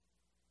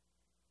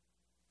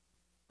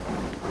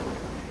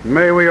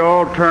May we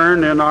all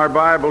turn in our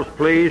Bibles,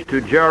 please,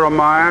 to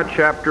Jeremiah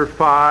chapter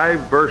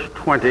 5, verse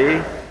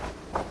 20.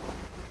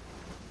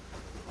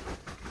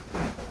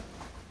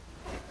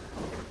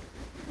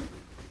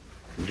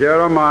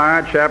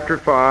 Jeremiah chapter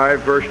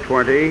 5, verse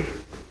 20.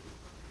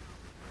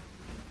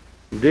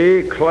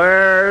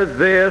 Declare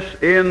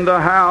this in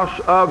the house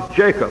of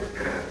Jacob,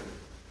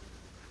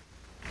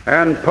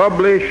 and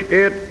publish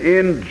it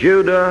in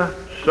Judah,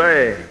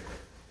 saying,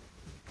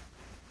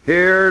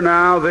 Hear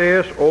now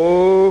this,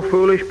 O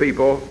foolish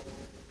people,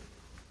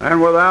 and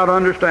without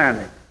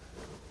understanding,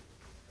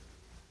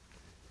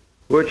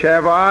 which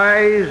have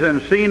eyes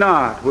and see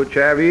not, which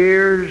have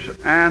ears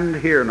and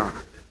hear not.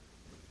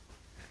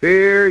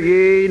 Fear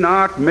ye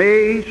not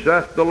me,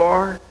 saith the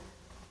Lord?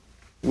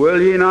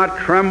 Will ye not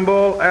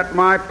tremble at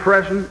my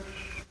presence,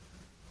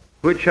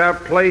 which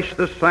have placed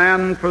the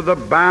sand for the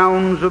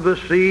bounds of the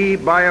sea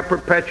by a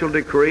perpetual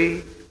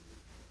decree,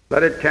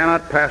 that it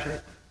cannot pass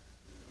it?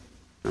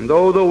 And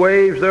though the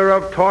waves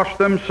thereof toss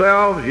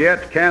themselves,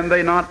 yet can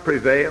they not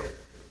prevail.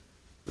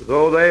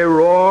 Though they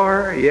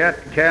roar,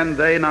 yet can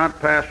they not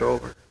pass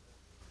over.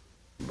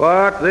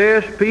 But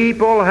this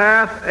people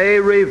hath a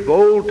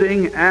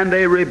revolting and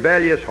a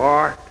rebellious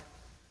heart.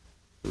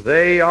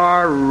 They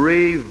are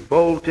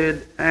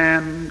revolted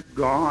and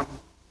gone.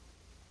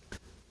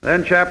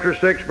 Then chapter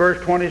 6, verse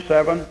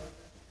 27.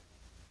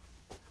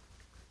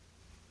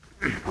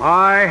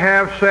 I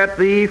have set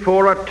thee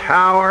for a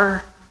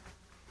tower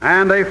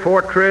and a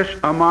fortress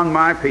among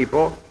my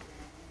people,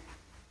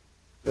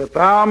 that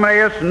thou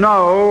mayest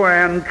know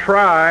and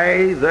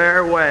try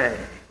their way.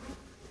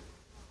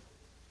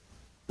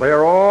 They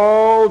are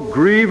all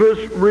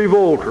grievous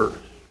revolters,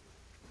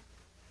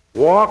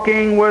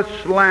 walking with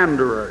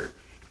slanderers.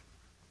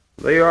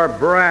 They are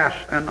brass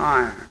and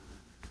iron.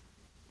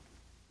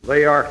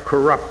 They are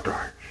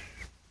corrupters.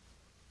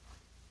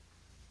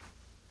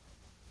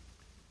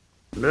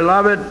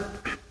 Beloved,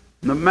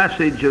 the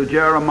message of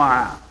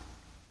Jeremiah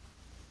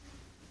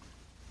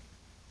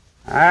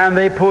and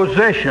the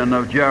position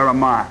of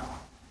Jeremiah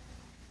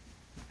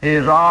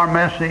is our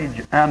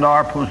message and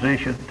our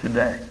position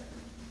today.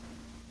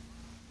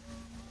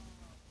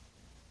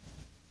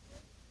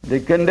 The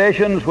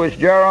conditions which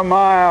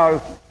Jeremiah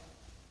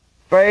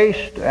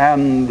faced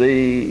and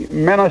the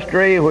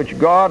ministry which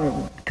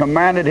God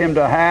commanded him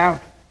to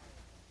have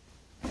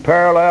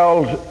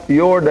parallels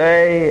your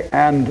day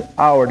and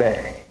our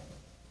day.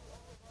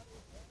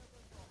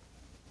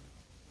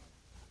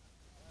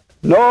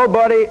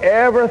 Nobody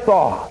ever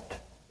thought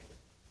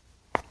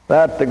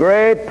that the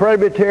great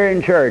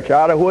Presbyterian Church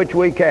out of which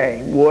we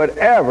came would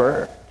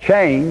ever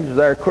change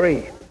their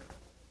creed.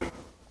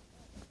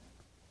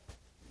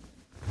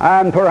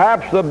 And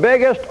perhaps the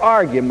biggest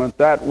argument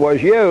that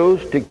was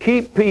used to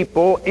keep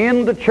people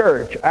in the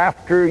church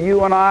after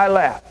you and I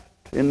left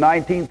in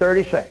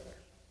 1936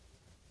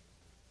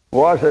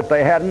 was that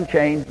they hadn't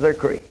changed their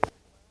creed.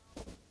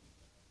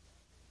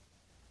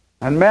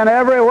 And men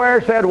everywhere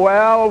said,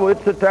 well,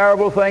 it's a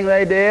terrible thing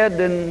they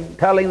did in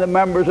telling the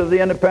members of the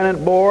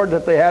independent board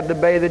that they had to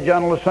obey the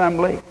General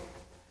Assembly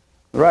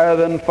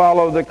rather than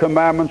follow the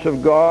commandments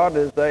of God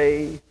as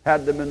they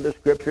had them in the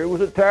Scripture. It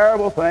was a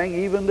terrible thing.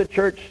 Even the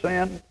church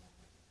sinned.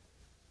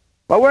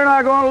 But we're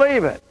not going to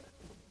leave it.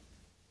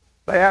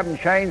 They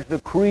haven't changed the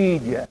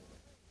creed yet.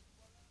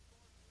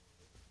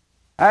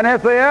 And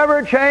if they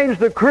ever change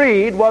the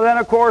creed, well, then,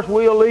 of course,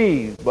 we'll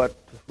leave. But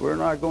we're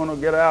not going to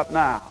get out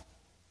now.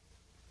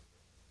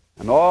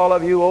 And all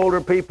of you older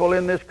people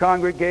in this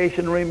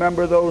congregation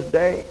remember those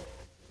days.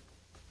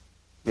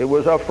 It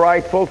was a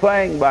frightful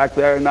thing back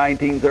there in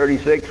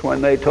 1936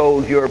 when they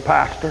told your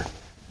pastor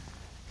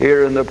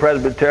here in the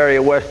Presbytery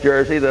of West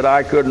Jersey that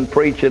I couldn't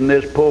preach in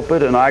this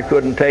pulpit and I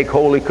couldn't take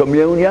Holy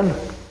Communion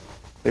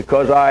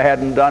because I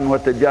hadn't done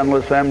what the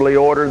General Assembly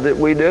ordered that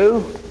we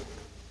do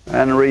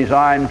and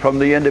resigned from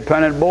the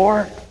independent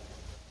board.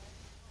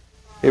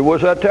 It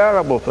was a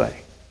terrible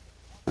thing.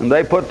 And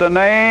they put the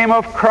name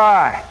of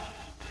Christ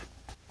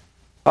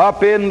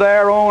up in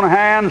their own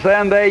hands,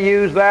 and they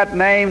used that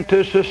name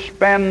to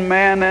suspend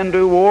men and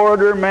to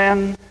order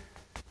men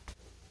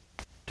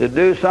to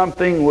do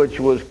something which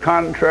was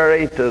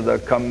contrary to the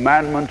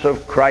commandments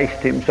of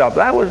Christ himself.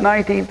 That was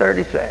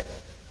 1936.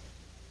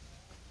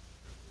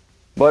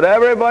 But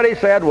everybody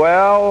said,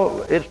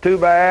 well, it's too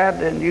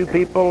bad, and you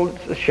people,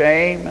 it's a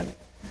shame. And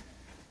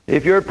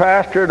if your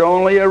pastor had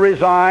only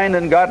resigned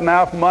and gotten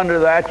out from under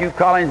that, you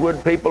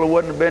Collingswood people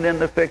wouldn't have been in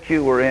the fix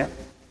you were in.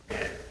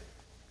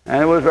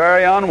 And it was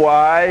very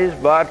unwise,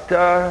 but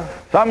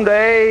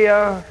someday,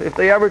 if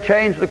they ever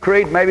change the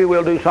creed, maybe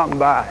we'll do something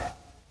by it.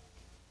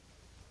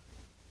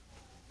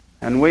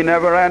 And we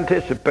never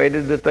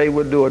anticipated that they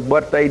would do it,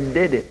 but they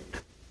did it.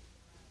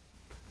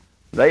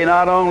 They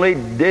not only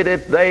did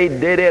it, they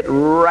did it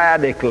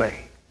radically.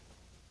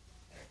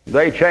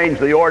 They changed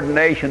the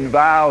ordination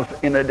vows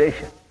in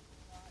addition.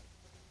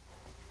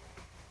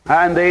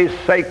 And these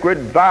sacred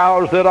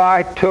vows that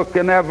I took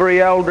and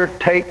every elder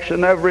takes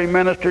and every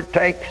minister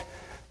takes,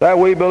 that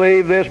we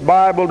believe this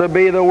Bible to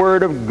be the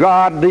Word of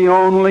God, the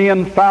only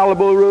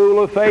infallible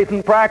rule of faith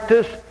and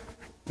practice,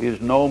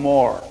 is no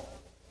more.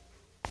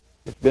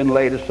 It's been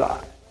laid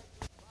aside.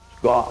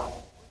 It's gone.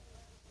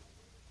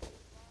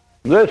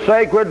 This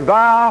sacred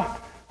vow,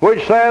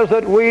 which says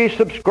that we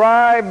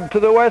subscribe to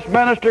the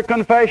Westminster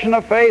Confession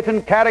of Faith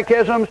and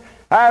Catechisms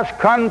as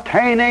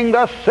containing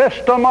the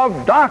system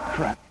of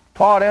doctrine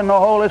taught in the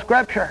Holy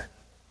Scripture.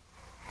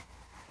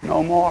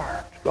 No more.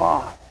 It's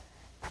gone.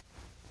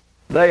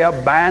 They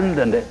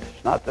abandoned it.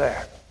 It's not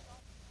there.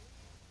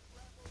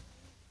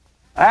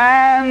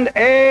 And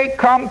a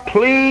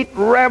complete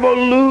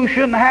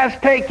revolution has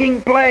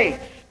taken place.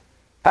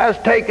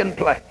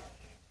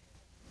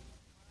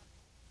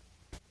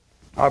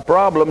 Our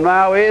problem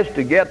now is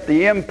to get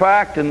the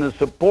impact and the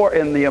support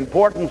and the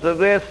importance of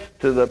this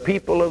to the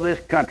people of this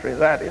country.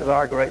 That is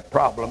our great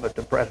problem at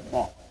the present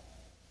moment.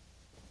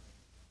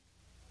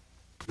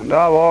 And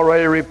I've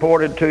already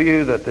reported to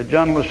you that the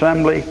General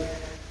Assembly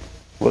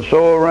was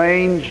so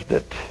arranged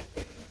that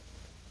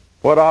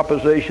what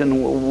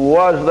opposition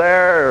was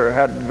there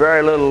had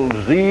very little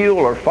zeal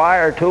or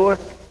fire to it,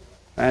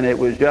 and it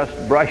was just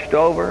brushed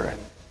over.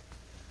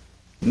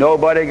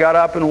 Nobody got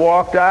up and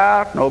walked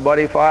out.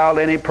 Nobody filed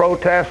any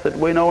protest that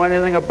we know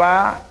anything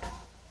about.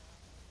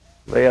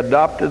 They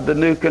adopted the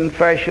new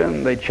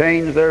confession. They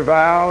changed their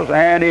vows.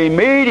 And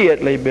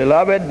immediately,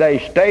 beloved, they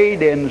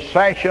stayed in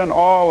session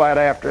all that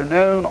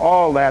afternoon,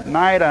 all that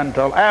night,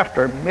 until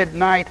after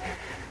midnight.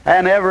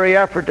 And every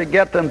effort to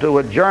get them to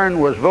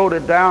adjourn was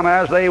voted down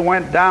as they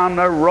went down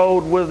the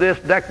road with this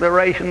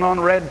declaration on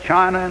Red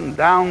China, and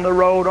down the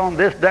road on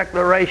this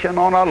declaration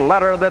on a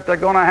letter that they're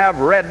going to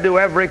have read to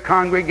every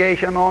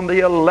congregation on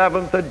the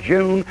 11th of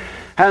June.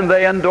 And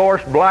they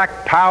endorsed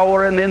black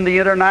power, and in the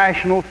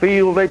international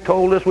field they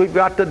told us we've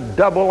got to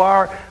double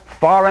our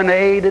foreign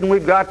aid, and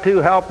we've got to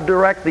help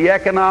direct the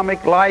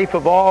economic life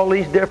of all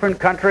these different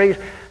countries.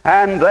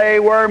 And they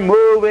were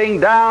moving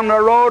down the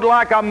road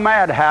like a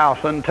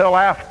madhouse until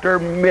after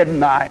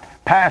midnight,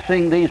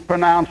 passing these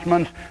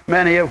pronouncements,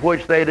 many of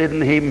which they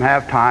didn't even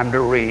have time to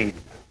read.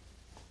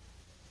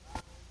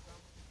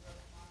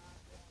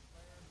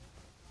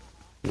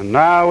 And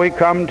now we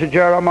come to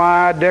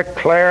Jeremiah,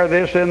 declare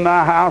this in the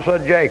house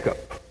of Jacob,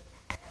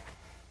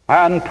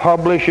 and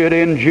publish it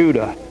in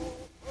Judah,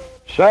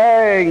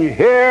 saying,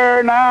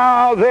 hear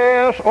now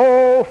this,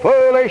 O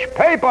foolish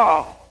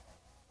people,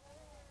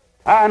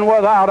 and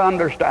without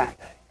understanding.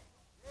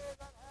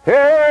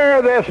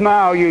 Hear this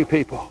now, you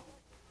people.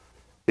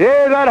 Ye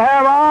that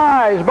have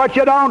eyes, but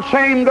you don't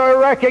seem to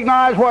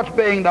recognize what's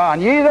being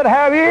done. Ye that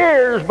have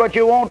ears, but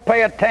you won't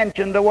pay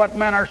attention to what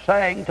men are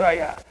saying to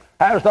you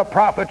as the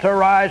prophets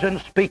arise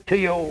and speak to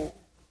you.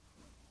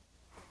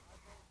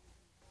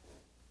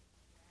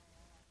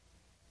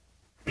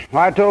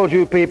 I told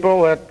you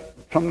people that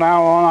from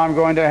now on I'm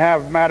going to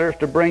have matters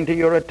to bring to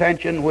your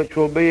attention which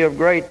will be of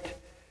great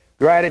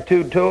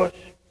gratitude to us.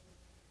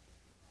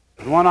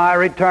 When I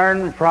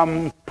returned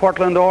from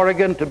Portland,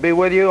 Oregon to be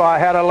with you, I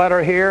had a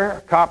letter here,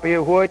 a copy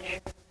of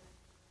which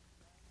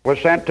was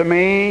sent to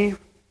me,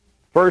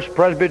 First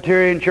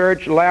Presbyterian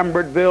Church,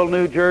 Lambertville,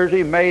 New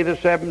Jersey, May the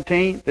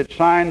 17th. It's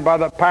signed by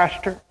the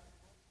pastor.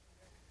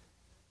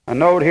 A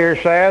note here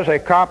says, a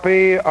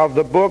copy of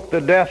the book, The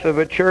Death of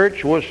a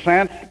Church, was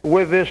sent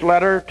with this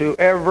letter to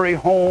every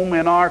home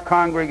in our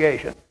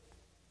congregation.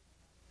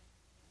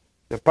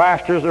 The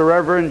pastor is the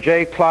Reverend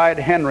J. Clyde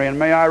Henry, and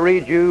may I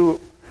read you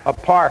a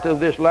part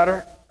of this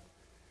letter?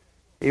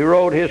 He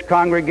wrote his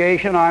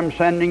congregation, I'm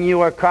sending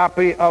you a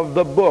copy of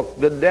the book,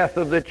 The Death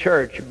of the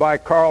Church, by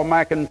Carl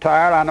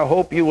McIntyre, and I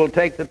hope you will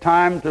take the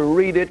time to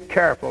read it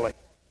carefully.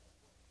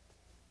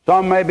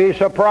 Some may be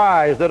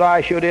surprised that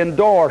I should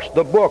endorse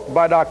the book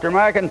by Dr.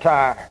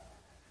 McIntyre,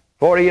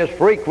 for he is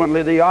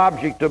frequently the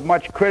object of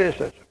much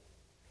criticism.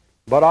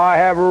 But I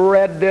have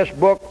read this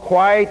book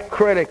quite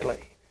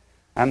critically,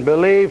 and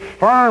believe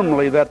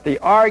firmly that the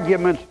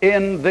arguments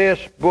in this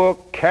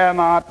book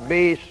cannot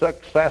be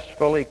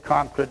successfully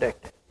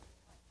contradicted.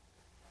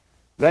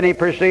 Then he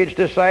proceeds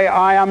to say,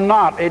 I am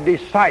not a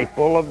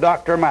disciple of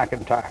Dr.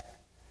 McIntyre.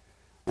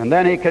 And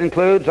then he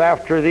concludes,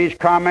 after these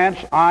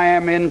comments, I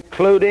am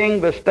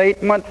including the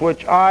statement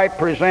which I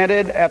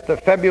presented at the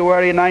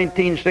February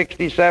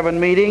 1967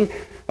 meeting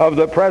of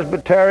the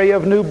Presbytery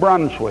of New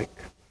Brunswick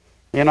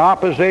in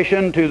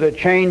opposition to the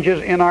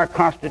changes in our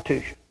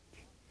Constitution.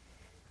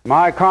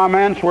 My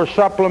comments were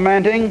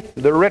supplementing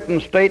the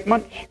written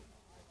statements,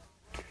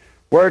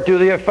 were to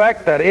the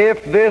effect that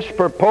if this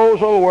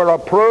proposal were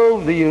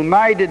approved, the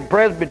United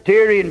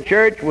Presbyterian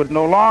Church would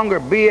no longer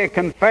be a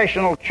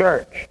confessional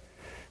church.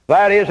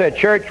 That is, a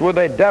church with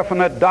a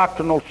definite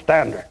doctrinal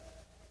standard.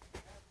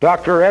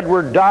 Dr.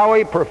 Edward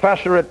Dowie,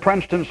 professor at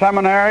Princeton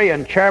Seminary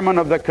and chairman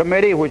of the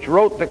committee which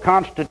wrote the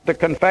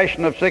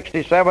Confession of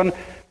 67,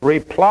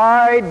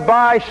 replied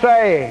by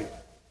saying,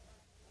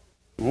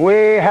 we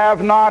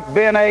have not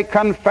been a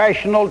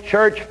confessional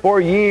church for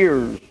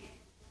years.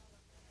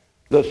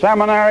 The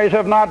seminaries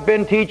have not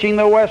been teaching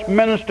the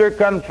Westminster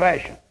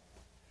Confession.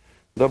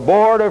 The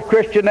Board of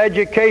Christian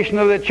Education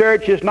of the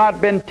church has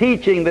not been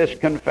teaching this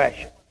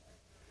confession.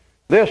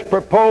 This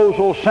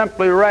proposal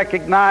simply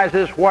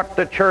recognizes what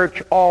the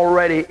church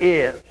already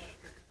is.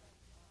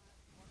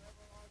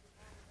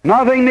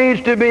 Nothing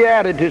needs to be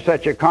added to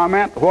such a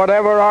comment.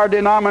 Whatever our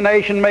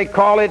denomination may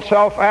call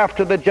itself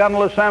after the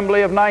General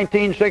Assembly of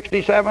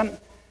 1967,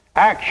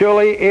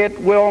 actually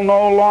it will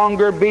no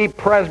longer be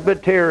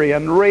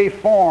Presbyterian,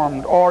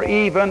 Reformed, or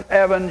even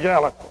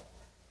Evangelical.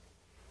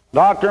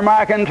 Dr.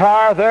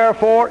 McIntyre,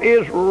 therefore,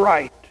 is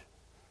right.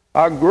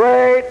 A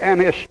great and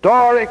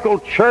historical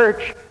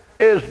church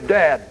is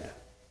dead.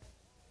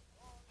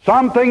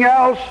 Something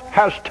else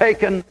has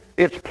taken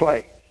its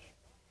place.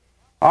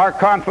 Our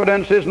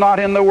confidence is not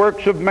in the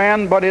works of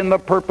men, but in the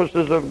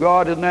purposes of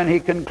God. And then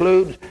he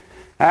concludes,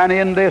 and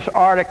in this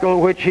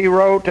article which he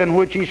wrote and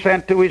which he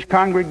sent to his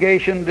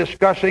congregation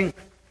discussing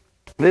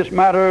this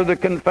matter of the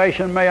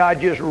confession, may I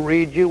just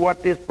read you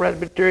what this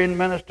Presbyterian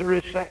minister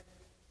has said?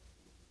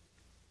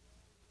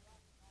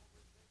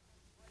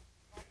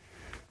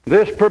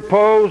 This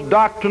proposed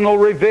doctrinal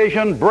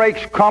revision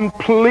breaks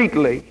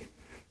completely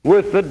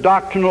with the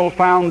doctrinal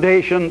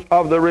foundations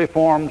of the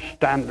Reformed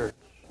standards.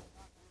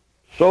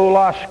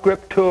 Sola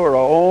Scriptura,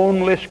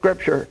 only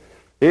Scripture,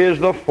 is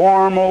the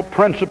formal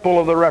principle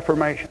of the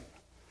Reformation.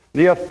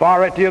 The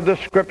authority of the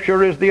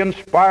Scripture is the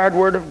inspired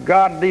Word of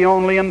God. The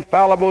only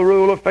infallible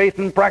rule of faith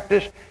and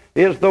practice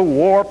is the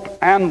warp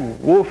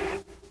and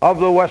woof of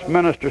the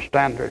Westminster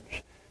Standards.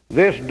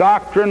 This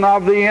doctrine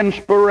of the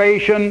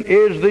inspiration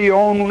is the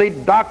only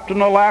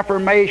doctrinal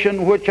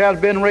affirmation which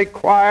has been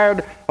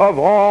required of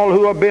all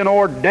who have been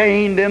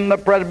ordained in the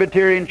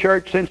Presbyterian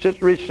Church since it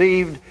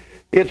received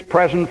its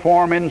present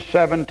form in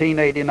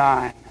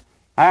 1789,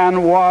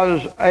 and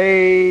was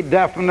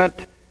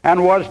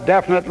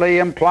definitely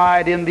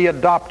implied in the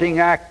adopting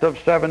act of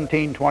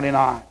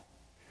 1729.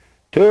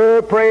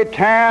 To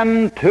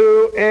pretend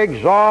to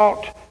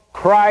exalt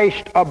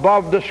Christ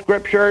above the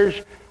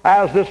Scriptures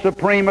as the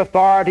supreme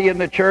authority in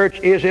the church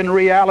is in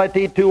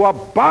reality to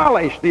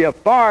abolish the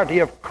authority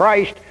of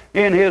Christ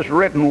in his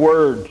written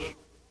words.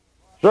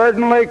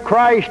 Certainly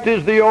Christ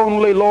is the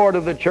only Lord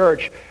of the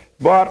church,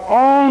 but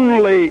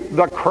only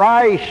the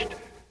Christ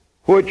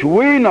which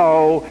we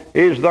know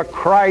is the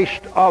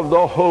Christ of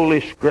the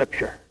Holy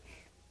Scriptures.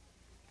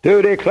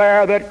 To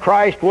declare that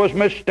Christ was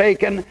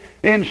mistaken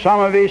in some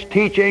of his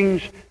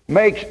teachings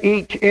makes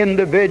each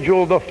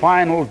individual the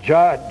final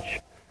judge,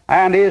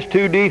 and is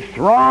to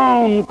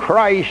dethrone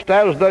Christ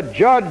as the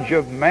judge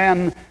of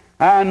men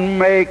and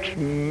makes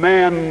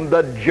men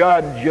the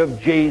judge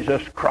of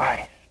Jesus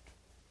Christ.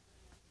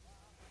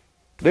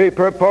 The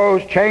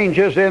proposed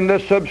changes in the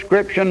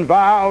subscription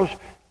vows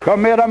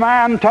commit a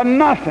man to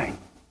nothing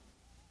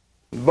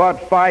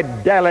but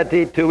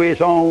fidelity to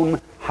his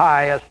own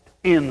highest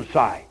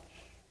insights.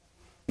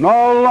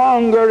 No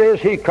longer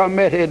is he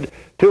committed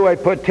to a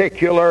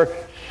particular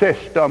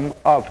system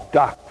of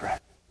doctrine.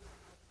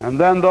 And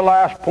then the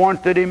last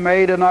point that he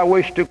made, and I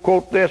wish to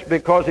quote this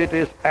because it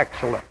is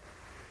excellent.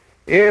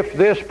 If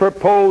this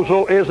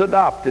proposal is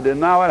adopted, and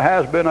now it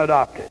has been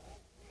adopted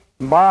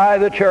by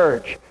the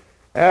church,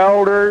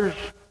 elders,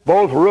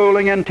 both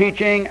ruling and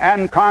teaching,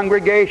 and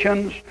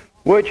congregations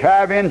which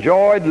have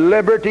enjoyed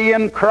liberty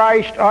in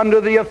Christ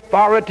under the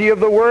authority of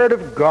the Word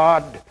of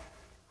God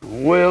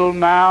will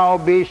now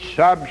be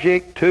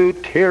subject to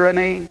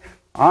tyranny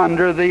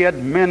under the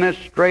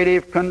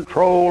administrative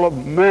control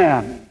of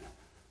men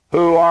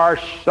who are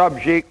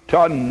subject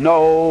to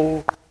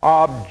no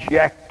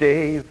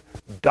objective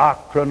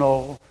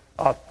doctrinal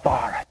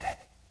authority.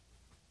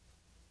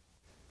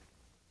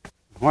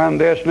 When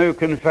this new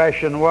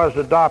confession was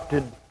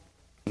adopted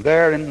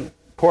there in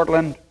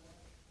Portland,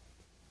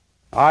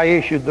 I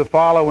issued the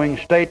following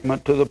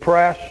statement to the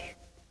press,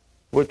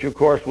 which of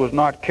course was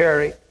not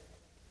carried,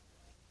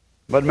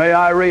 but may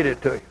I read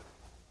it to you.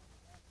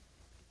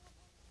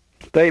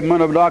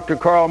 Statement of Dr.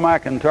 Carl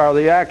McIntyre.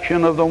 The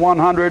action of the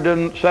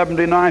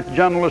 179th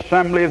General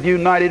Assembly of the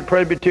United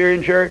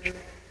Presbyterian Church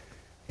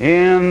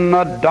in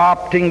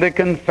adopting the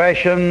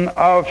confession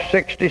of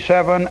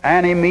 67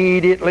 and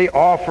immediately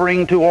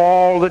offering to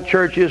all the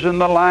churches in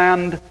the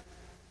land,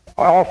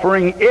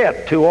 offering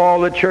it to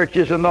all the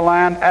churches in the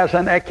land as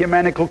an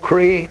ecumenical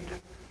creed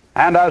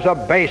and as a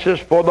basis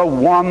for the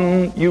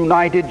one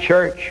united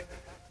church,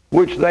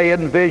 which they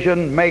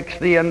envision makes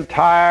the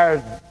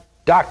entire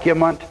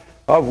document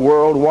of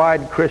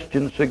worldwide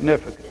Christian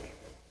significance.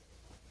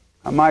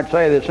 I might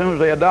say that as soon as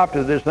they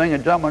adopted this thing, a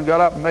gentleman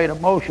got up and made a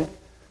motion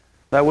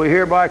that we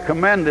hereby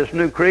commend this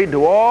new creed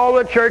to all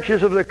the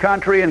churches of the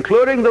country,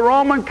 including the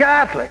Roman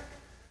Catholic,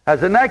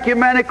 as an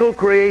ecumenical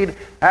creed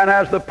and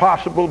as the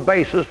possible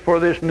basis for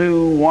this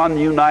new one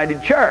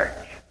united church.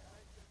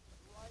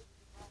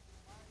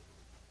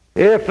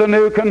 If the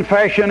new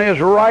confession is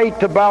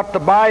right about the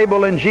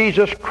Bible and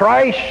Jesus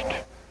Christ,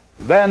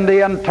 then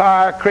the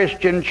entire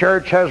Christian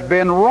church has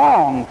been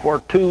wrong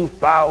for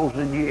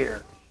 2,000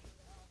 years.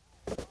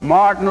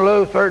 Martin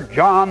Luther,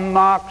 John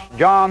Knox,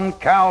 John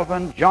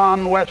Calvin,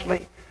 John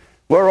Wesley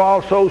were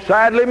also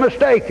sadly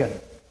mistaken,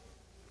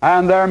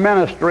 and their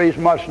ministries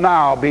must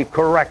now be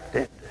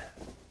corrected.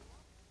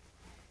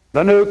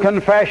 The new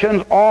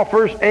confession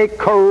offers a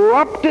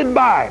corrupted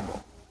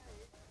Bible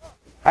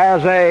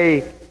as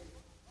a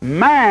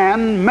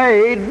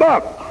man-made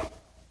book.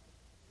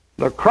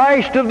 The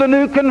Christ of the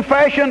new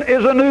confession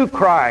is a new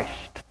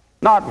Christ,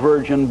 not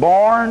virgin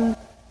born,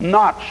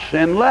 not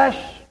sinless,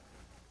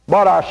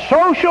 but a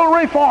social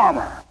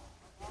reformer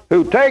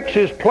who takes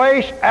his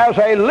place as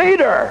a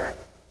leader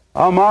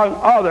among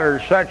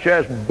others such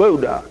as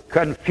Buddha,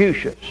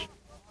 Confucius,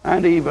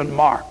 and even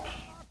Marx.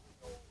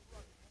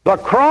 The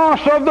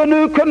cross of the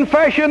new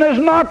confession is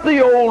not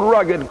the old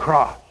rugged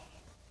cross,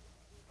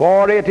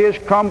 for it is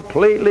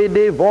completely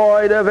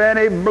devoid of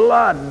any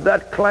blood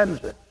that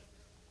cleanses.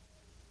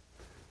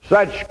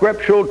 Such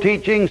scriptural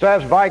teachings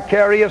as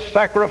vicarious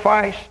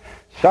sacrifice,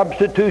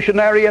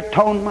 substitutionary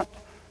atonement,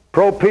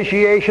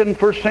 propitiation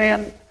for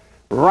sin,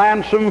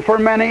 ransom for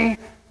many,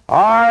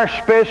 are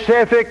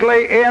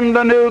specifically in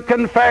the new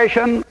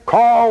confession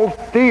called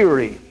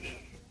theories.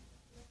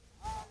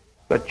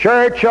 The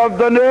church of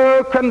the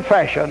new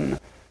confession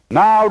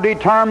now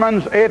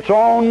determines its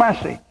own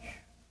message,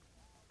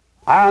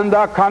 and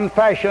the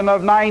confession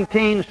of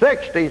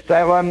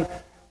 1967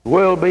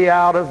 will be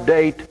out of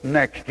date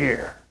next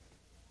year.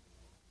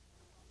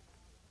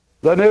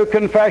 The new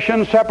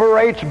confession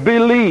separates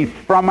belief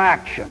from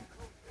action,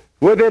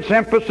 with its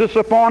emphasis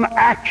upon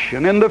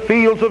action in the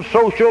fields of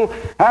social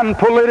and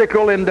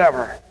political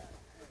endeavor,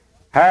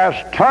 has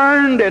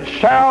turned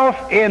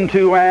itself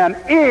into an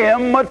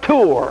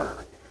immature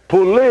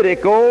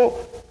political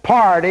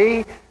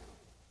party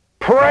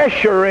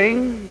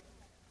pressuring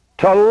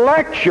to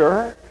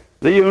lecture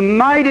the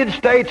United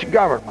States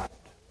government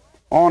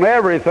on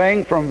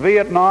everything from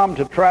Vietnam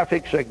to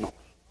traffic signals.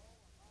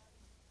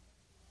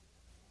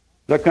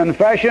 The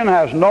confession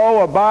has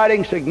no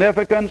abiding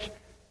significance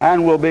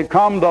and will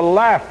become the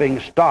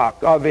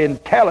laughingstock of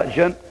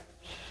intelligent,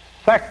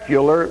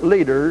 secular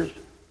leaders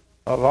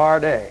of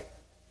our day.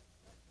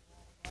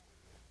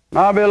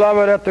 Now,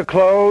 beloved, at the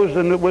close,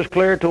 and it was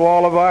clear to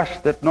all of us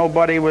that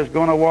nobody was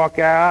going to walk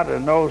out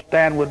and no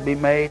stand would be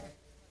made.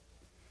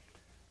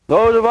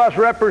 Those of us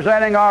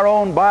representing our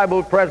own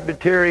Bible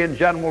Presbyterian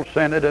General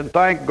Synod, and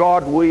thank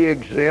God we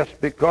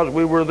exist because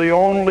we were the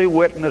only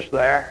witness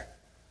there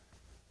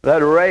that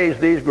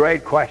raised these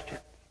great questions.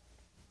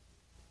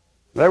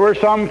 There were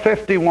some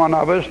 51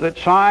 of us that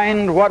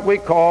signed what we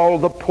call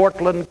the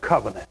Portland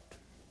Covenant.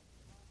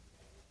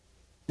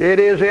 It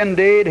is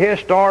indeed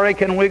historic,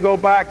 and we go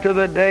back to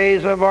the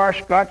days of our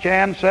Scotch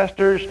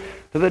ancestors,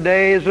 to the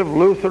days of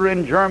Luther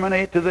in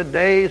Germany, to the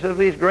days of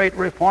these great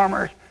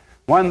reformers,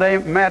 when they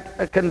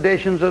met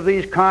conditions of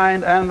these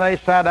kind, and they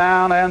sat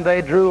down and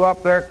they drew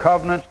up their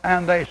covenants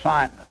and they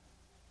signed them.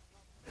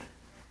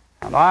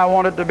 And I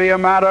want it to be a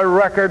matter of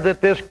record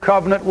that this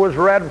covenant was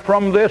read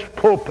from this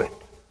pulpit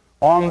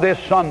on this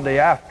Sunday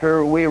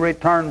after we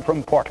returned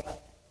from Portland.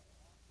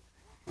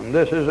 And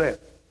this is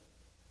it.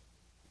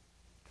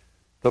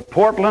 The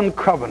Portland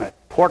Covenant,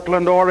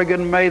 Portland,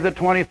 Oregon, May the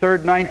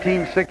 23rd,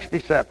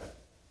 1967.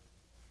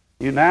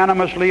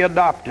 Unanimously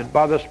adopted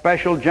by the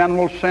Special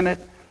General Synod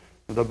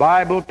of the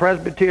Bible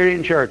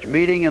Presbyterian Church,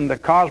 meeting in the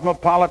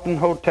Cosmopolitan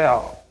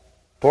Hotel,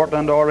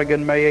 Portland,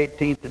 Oregon, May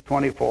 18th to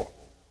 24th.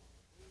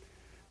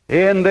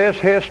 In this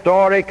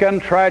historic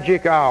and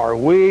tragic hour,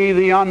 we,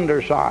 the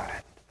undersigned,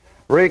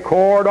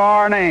 record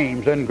our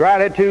names in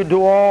gratitude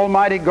to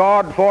Almighty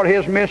God for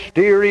His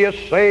mysterious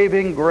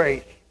saving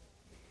grace,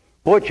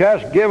 which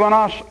has given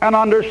us an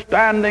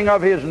understanding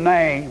of His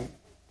name.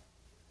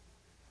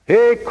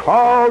 He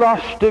called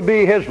us to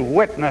be His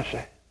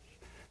witnesses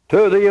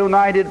to the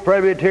United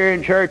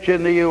Presbyterian Church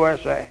in the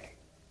USA.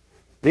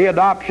 The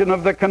adoption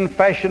of the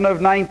Confession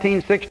of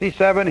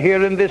 1967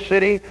 here in this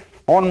city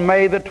on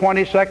May the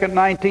 22nd,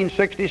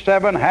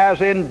 1967, has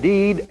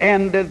indeed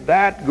ended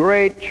that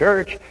great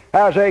church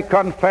as a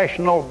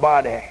confessional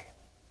body.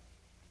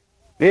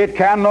 It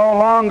can no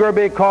longer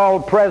be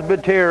called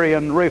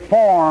Presbyterian,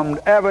 Reformed,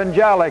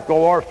 Evangelical,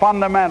 or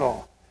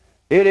Fundamental.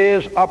 It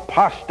is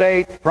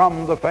apostate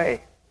from the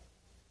faith.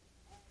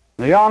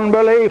 The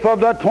unbelief of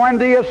the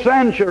 20th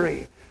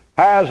century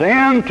has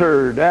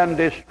entered and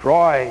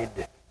destroyed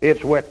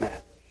its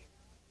witness.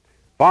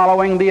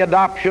 Following the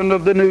adoption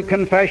of the new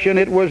confession,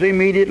 it was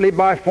immediately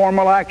by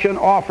formal action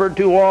offered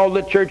to all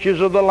the churches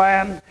of the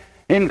land,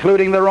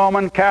 including the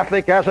Roman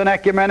Catholic, as an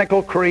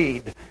ecumenical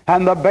creed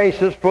and the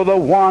basis for the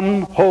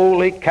one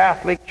holy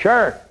Catholic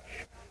Church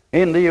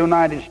in the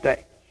United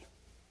States.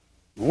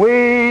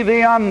 We,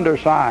 the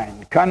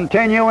undersigned,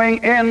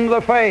 continuing in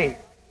the faith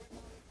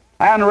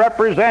and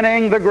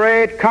representing the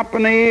great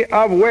company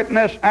of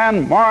witness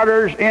and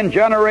martyrs in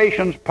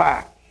generations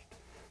past,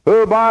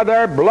 who by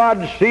their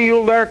blood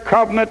sealed their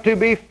covenant to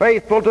be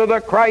faithful to the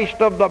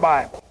Christ of the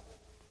Bible,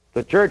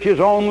 the church's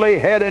only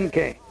head and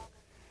king,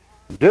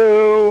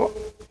 do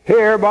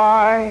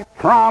hereby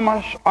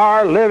promise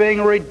our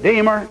living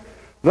Redeemer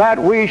that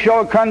we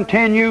shall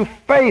continue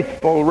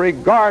faithful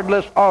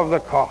regardless of the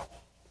cost,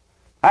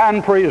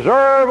 and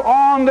preserve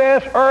on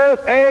this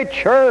earth a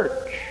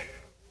church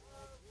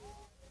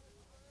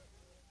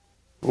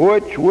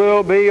which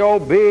will be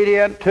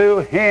obedient to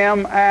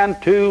Him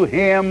and to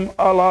Him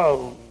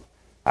alone,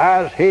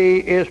 as He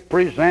is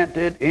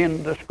presented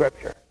in the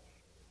Scripture.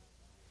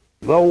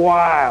 The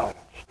wiles,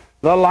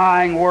 the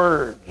lying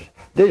words,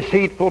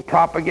 deceitful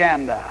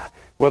propaganda,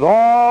 with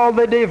all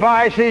the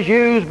devices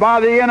used by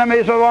the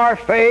enemies of our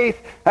faith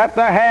at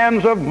the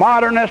hands of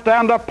modernists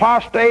and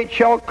apostates,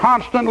 shall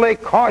constantly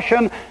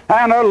caution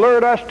and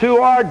alert us to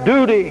our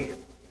duty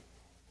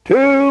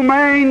to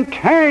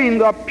maintain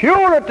the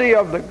purity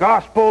of the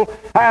gospel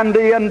and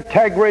the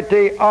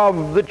integrity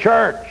of the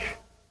church.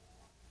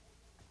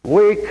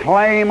 We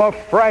claim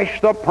afresh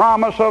the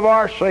promise of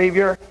our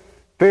Savior,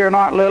 "Fear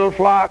not, little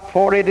flock,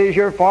 for it is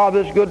your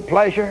Father's good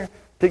pleasure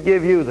to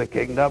give you the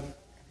kingdom."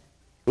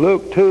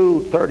 Luke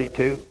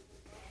 2:32.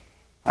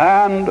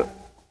 And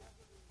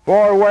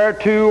for where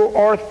two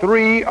or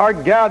three are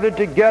gathered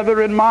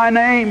together in my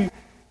name,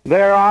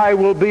 there I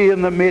will be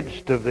in the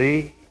midst of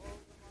thee.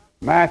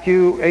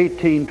 Matthew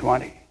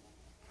 18:20.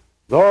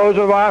 Those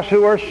of us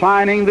who are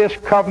signing this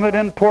covenant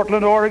in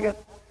Portland, Oregon,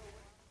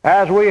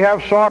 as we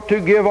have sought to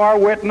give our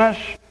witness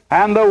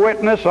and the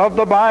witness of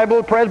the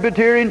Bible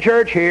Presbyterian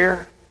Church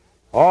here,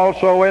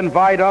 also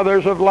invite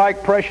others of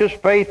like precious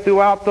faith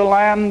throughout the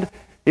land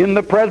in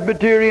the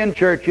Presbyterian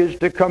churches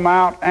to come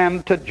out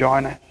and to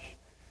join us.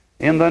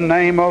 In the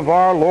name of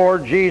our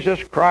Lord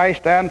Jesus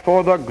Christ and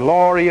for the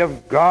glory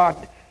of God,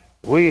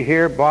 we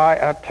hereby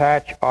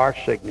attach our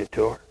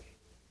signatures.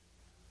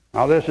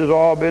 Now this has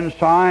all been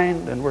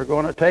signed, and we're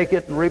going to take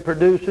it and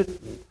reproduce it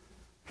and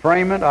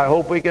frame it. I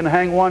hope we can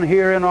hang one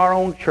here in our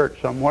own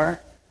church somewhere.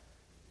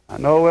 I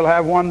know we'll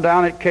have one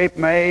down at Cape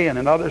May and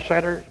in other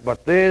centers,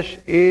 but this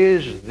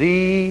is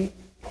the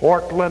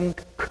Portland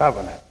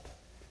Covenant.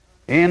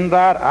 In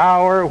that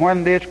hour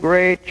when this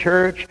great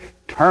church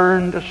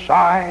turned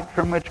aside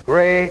from its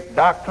great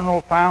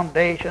doctrinal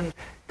foundations,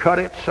 cut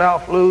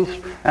itself loose,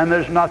 and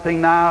there's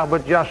nothing now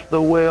but just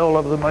the will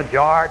of the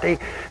majority.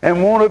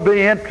 And won't it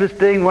be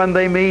interesting when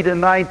they meet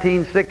in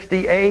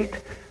 1968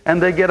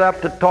 and they get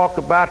up to talk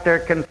about their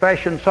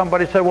confession,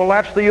 somebody said, "Well,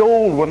 that's the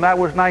old one, that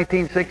was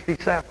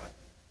 1967.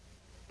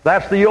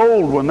 That's the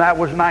old one, that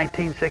was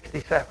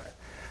 1967.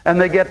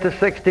 And they get to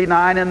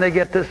 69 and they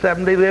get to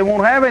 70, they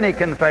won't have any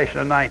confession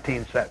of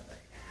 1970.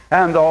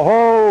 And the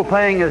whole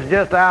thing is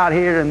just out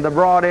here in the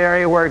broad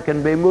area where it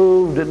can be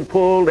moved and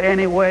pulled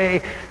any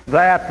way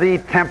that the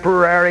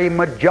temporary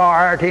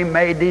majority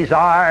may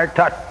desire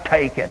to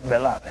take it,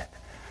 beloved.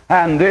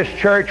 And this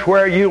church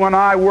where you and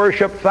I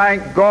worship,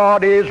 thank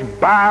God, is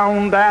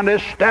bound and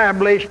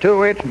established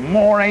to its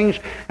moorings,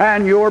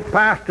 and your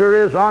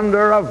pastor is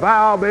under a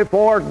vow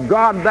before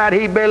God that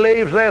he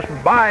believes this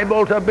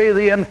Bible to be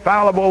the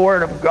infallible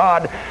Word of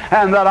God,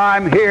 and that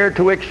I'm here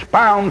to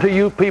expound to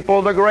you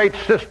people the great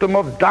system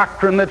of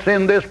doctrine that's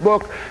in this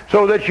book,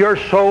 so that your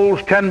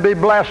souls can be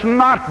blessed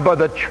not by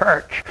the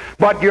church,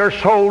 but your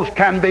souls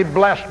can be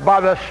blessed by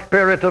the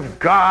Spirit of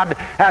God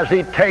as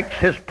he takes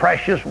his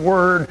precious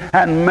Word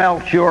and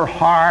melts your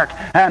heart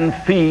and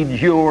feeds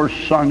your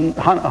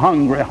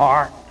hungry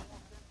heart.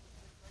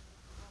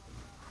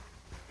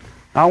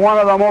 Now, one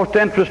of the most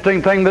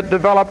interesting things that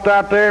developed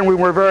out there, and we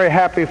were very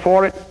happy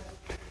for it,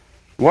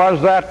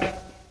 was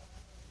that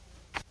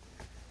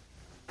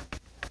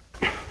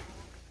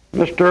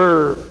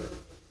Mr.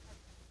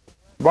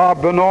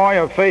 Bob Benoit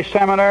of Faith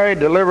Seminary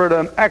delivered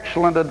an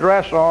excellent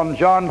address on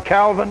John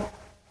Calvin,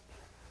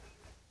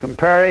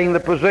 comparing the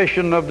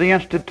position of the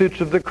Institutes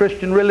of the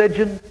Christian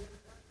Religion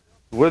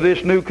with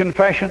this new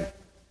confession.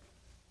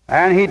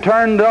 And he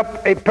turned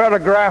up a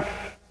paragraph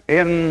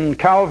in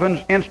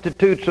Calvin's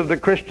Institutes of the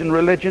Christian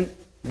Religion,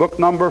 book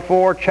number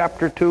 4,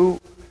 chapter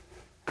 2,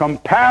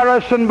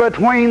 comparison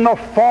between the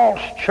false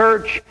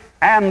church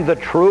and the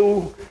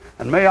true.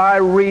 And may I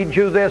read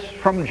you this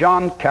from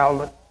John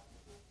Calvin.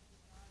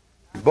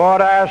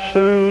 But as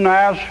soon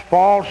as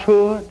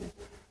falsehood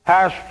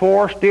has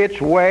forced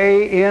its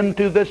way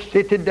into the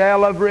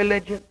citadel of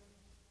religion,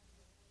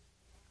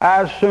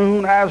 as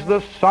soon as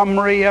the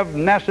summary of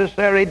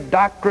necessary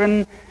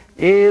doctrine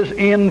is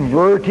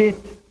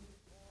inverted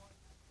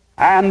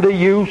and the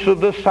use of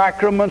the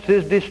sacraments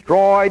is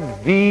destroyed,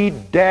 the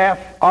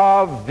death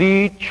of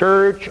the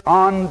church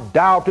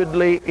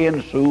undoubtedly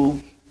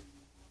ensues.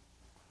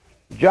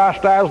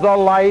 Just as the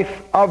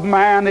life of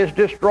man is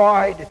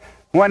destroyed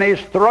when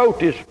his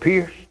throat is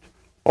pierced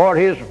or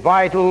his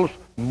vitals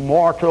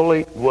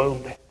mortally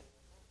wounded.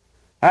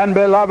 And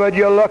beloved,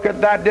 you look at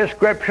that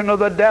description of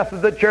the death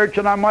of the church,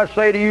 and I must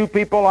say to you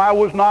people, I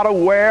was not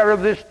aware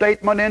of this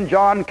statement in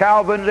John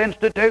Calvin's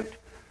Institute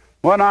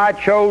when I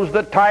chose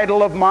the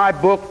title of my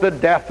book, The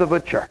Death of a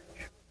Church.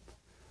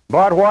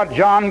 But what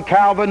John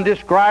Calvin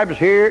describes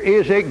here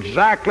is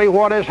exactly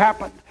what has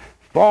happened.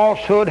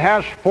 Falsehood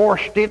has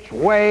forced its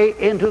way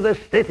into the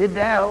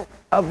citadel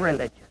of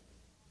religion.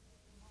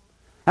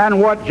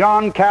 And what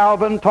John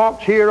Calvin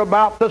talks here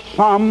about the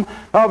sum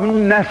of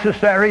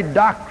necessary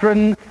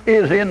doctrine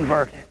is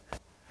inverted.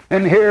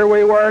 And here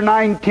we were,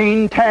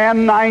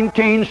 1910,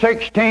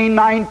 1916,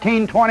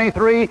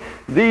 1923.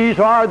 These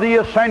are the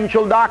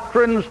essential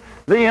doctrines,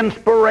 the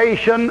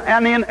inspiration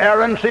and the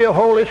inerrancy of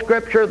Holy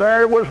Scripture.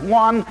 There was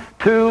 1,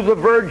 2, the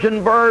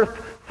virgin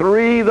birth,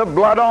 3, the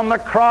blood on the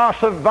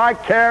cross, a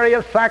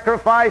vicarious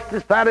sacrifice to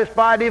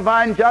satisfy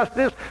divine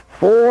justice.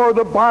 4,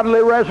 the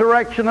bodily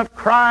resurrection of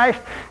Christ,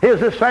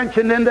 his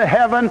ascension into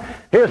heaven,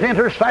 his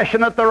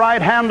intercession at the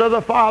right hand of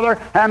the Father.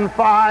 And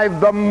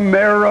 5, the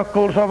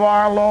miracles of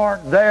our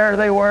Lord. There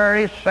they were,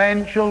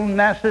 essential,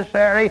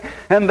 necessary,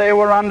 and they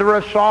were under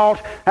assault.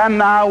 And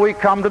now we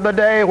come to the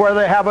day where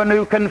they have a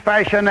new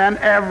confession, and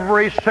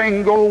every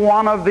single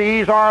one of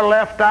these are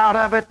left out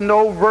of it.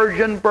 No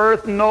virgin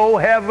birth, no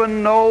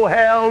heaven, no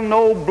hell,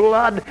 no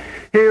blood.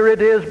 Here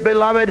it is,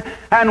 beloved.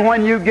 And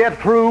when you get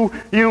through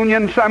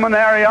Union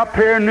Seminary up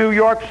here in New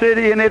York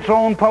City, in its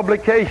own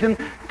publication,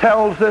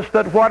 tells us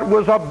that what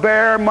was a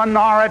bare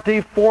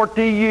minority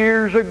 40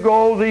 years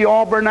ago, the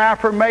Auburn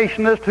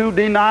affirmationists who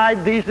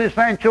denied these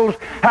essentials,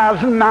 has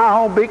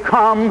now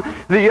become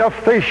the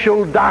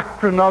official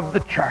doctrine of the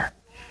church.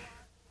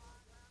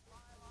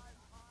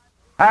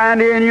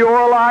 And in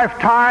your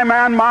lifetime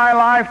and my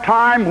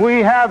lifetime,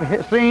 we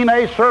have seen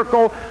a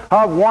circle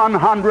of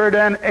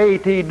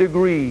 180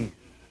 degrees.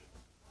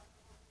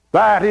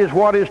 That is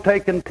what has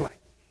taken place.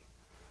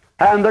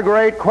 And the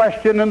great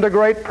question and the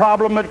great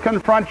problem that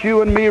confronts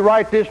you and me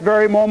right this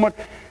very moment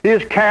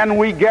is, can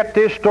we get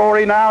this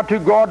story now to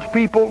God's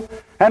people?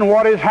 And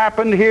what has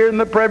happened here in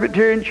the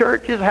Presbyterian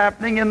Church is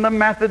happening in the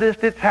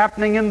Methodist, it's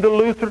happening in the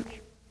Lutherans.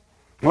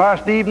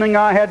 Last evening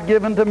I had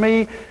given to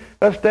me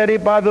a study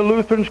by the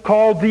Lutherans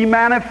called The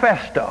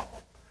Manifesto.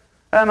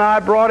 And I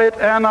brought it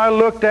and I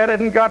looked at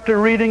it and got to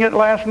reading it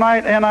last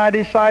night, and I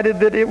decided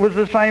that it was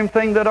the same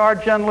thing that our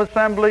General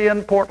Assembly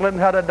in Portland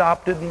had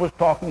adopted and was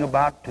talking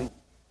about too.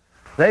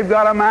 They've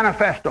got a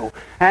manifesto,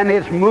 and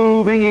it's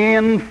moving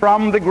in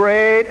from the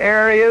great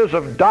areas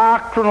of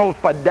doctrinal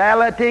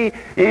fidelity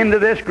into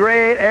this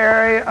great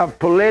area of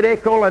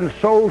political and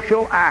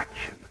social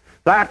action.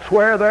 That's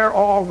where they're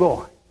all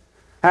going.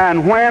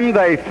 And when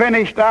they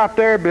finished out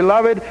there,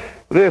 beloved,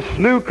 this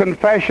new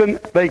confession,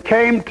 they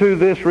came to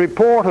this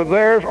report of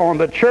theirs on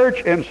the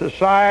church and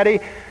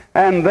society,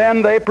 and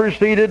then they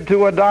proceeded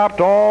to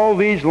adopt all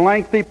these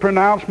lengthy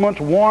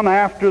pronouncements, one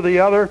after the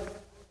other.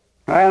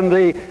 And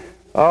the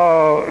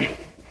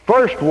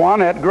first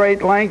one at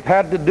great length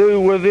had to do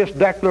with this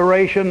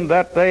declaration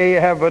that they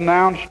have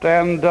announced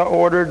and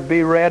ordered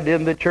be read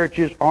in the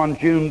churches on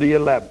June the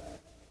 11th.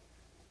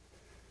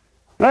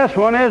 This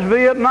one is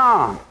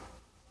Vietnam.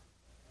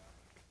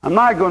 I'm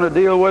not going to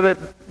deal with it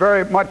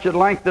very much at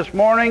length this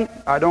morning.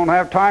 I don't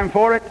have time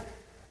for it.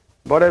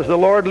 But as the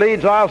Lord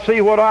leads, I'll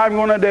see what I'm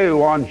going to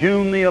do on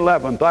June the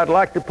 11th. I'd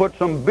like to put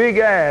some big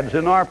ads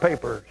in our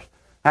papers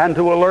and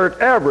to alert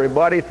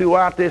everybody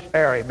throughout this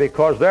area,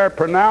 because their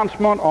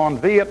pronouncement on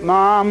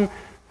Vietnam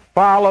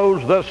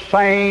follows the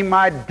same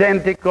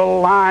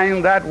identical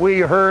line that we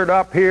heard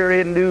up here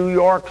in New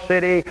York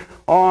City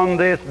on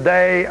this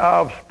day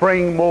of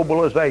spring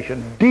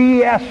mobilization.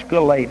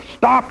 De-escalate,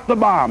 stop the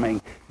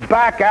bombing,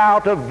 back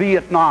out of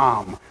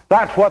Vietnam.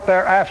 That's what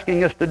they're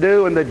asking us to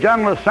do, and the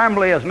General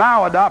Assembly has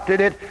now adopted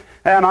it.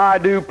 And I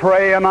do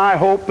pray and I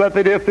hope that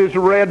if it's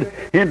read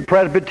in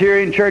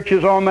Presbyterian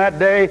churches on that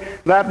day,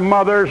 that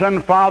mothers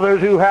and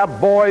fathers who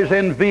have boys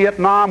in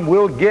Vietnam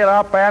will get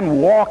up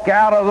and walk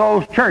out of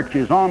those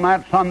churches on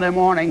that Sunday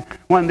morning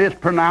when this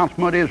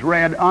pronouncement is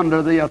read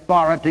under the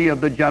authority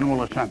of the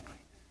General Assembly.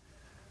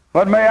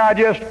 But may I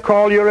just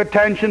call your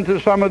attention to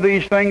some of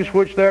these things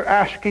which they're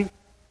asking.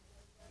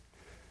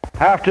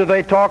 After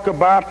they talk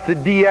about the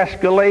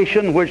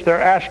de-escalation, which they're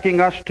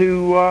asking us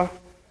to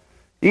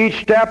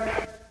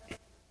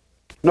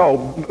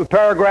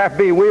paragraph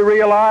B, we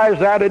realize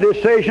that a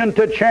decision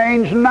to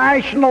change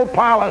national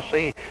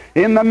policy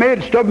in the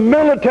midst of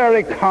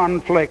military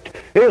conflict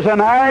is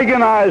an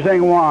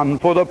agonizing one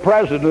for the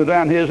President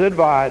and his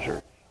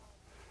advisors.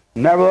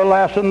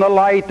 Nevertheless, in the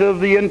light of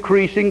the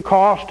increasing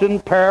cost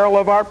and peril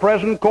of our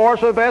present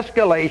course of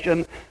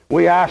escalation,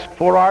 we ask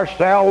for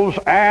ourselves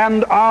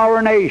and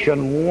our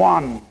nation,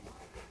 1,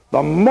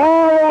 the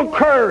moral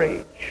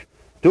courage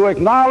to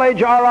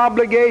acknowledge our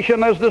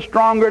obligation as the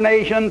stronger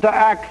nation to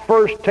act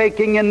first,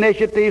 taking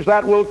initiatives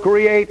that will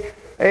create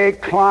a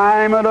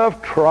climate of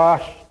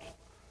trust,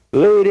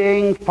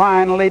 leading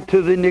finally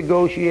to the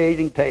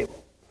negotiating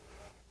table.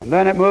 And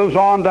then it moves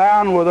on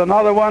down with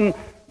another one,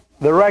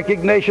 the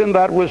recognition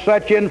that with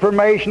such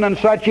information and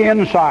such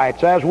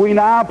insights as we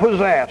now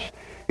possess,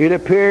 it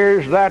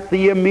appears that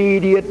the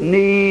immediate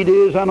need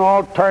is an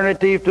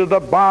alternative to the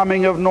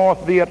bombing of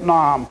North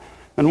Vietnam.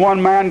 And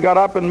one man got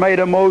up and made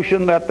a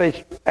motion that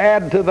they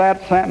add to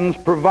that sentence,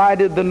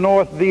 provided the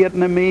North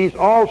Vietnamese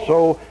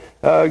also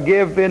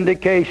give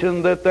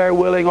indication that they're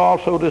willing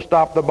also to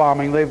stop the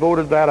bombing. They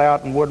voted that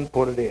out and wouldn't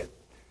put it in.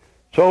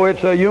 So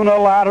it's a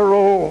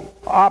unilateral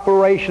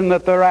operation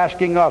that they're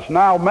asking us.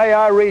 Now, may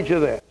I read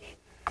you this?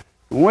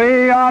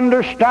 We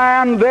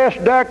understand this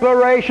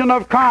declaration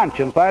of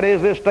conscience, that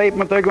is, this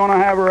statement they're going to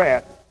have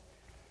read,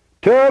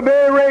 to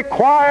be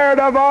required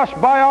of us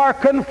by our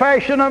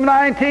confession of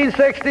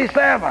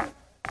 1967.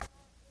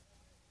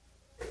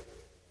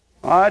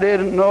 I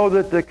didn't know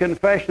that the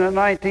confession of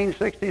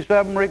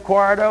 1967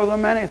 required of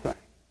them anything.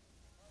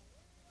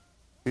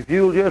 If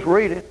you'll just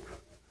read it.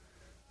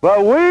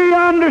 But we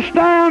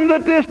understand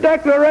that this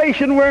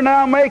declaration we're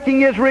now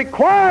making is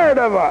required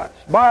of us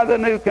by the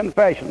new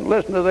confession.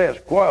 Listen to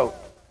this quote.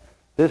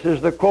 This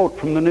is the quote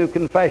from the new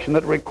confession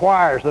that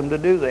requires them to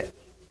do this.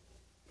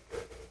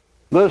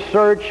 The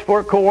search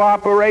for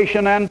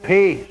cooperation and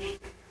peace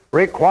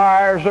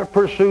requires a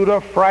pursuit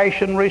of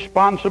fresh and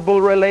responsible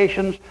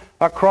relations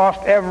across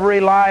every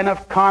line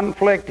of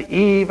conflict,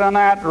 even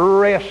at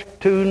risk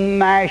to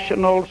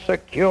national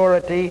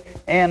security.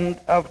 End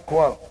of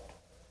quote.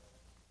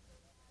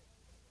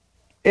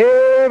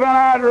 Even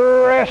at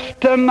risk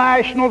to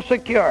national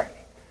security.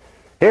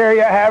 Here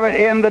you have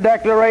it in the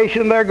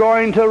declaration they're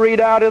going to read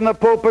out in the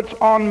pulpits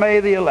on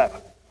May the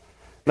 11th.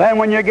 Then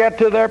when you get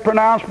to their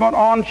pronouncement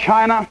on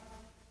China,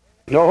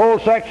 the whole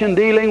section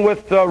dealing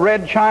with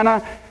Red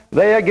China,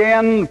 they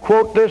again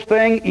quote this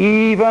thing,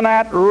 even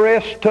at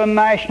risk to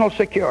national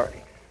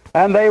security.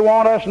 And they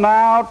want us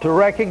now to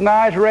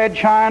recognize Red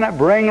China,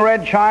 bring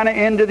Red China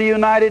into the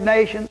United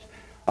Nations,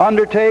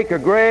 undertake a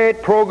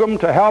great program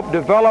to help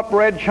develop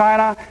Red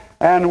China,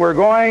 and we're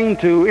going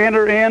to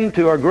enter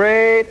into a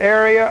great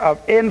area of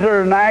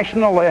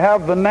international, they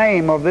have the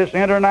name of this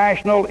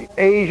International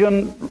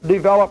Asian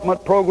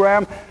Development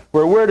Program,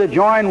 where we're to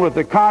join with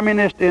the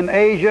communists in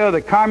Asia,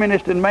 the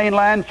communists in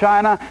mainland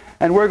China,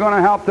 and we're going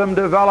to help them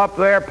develop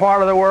their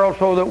part of the world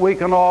so that we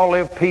can all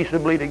live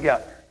peaceably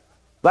together.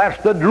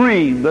 That's the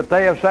dream that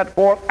they have set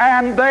forth,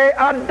 and they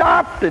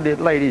adopted it,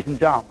 ladies and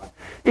gentlemen,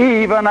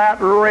 even at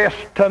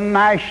risk to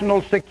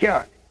national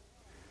security.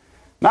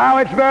 Now,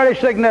 it's very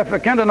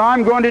significant, and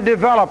I'm going to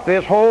develop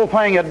this whole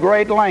thing at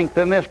great length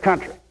in this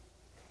country.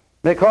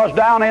 Because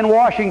down in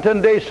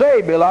Washington,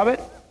 D.C.,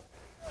 beloved,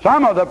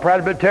 some of the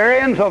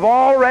Presbyterians have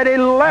already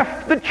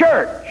left the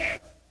church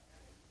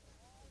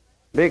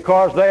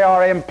because they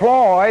are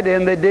employed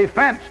in the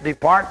Defense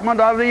Department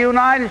of the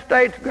United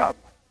States government.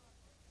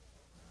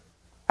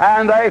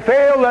 And they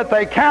feel that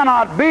they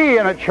cannot be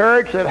in a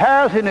church that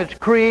has in its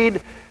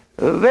creed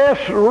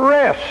this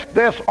risk,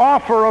 this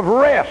offer of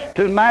risk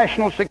to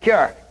national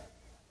security.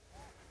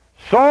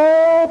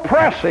 So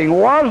pressing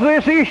was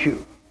this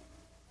issue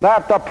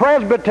that the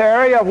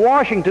Presbytery of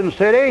Washington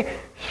City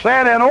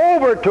sent an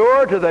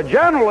overture to the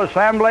General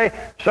Assembly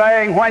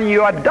saying, when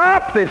you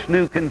adopt this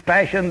new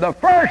confession, the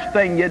first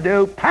thing you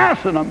do,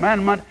 pass an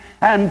amendment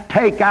and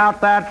take out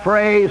that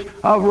phrase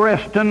of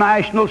risk to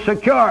national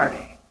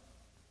security.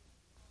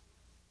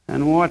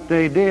 And what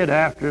they did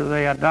after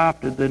they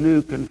adopted the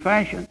new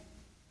confession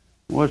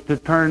was to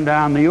turn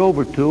down the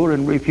overture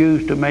and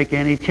refuse to make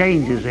any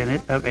changes in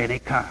it of any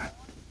kind.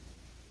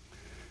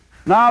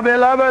 Now,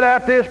 beloved,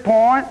 at this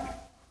point,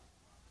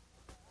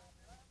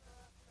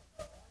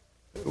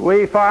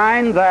 we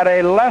find that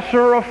a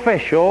lesser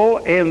official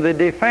in the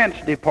Defense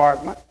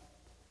Department,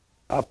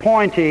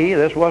 appointee,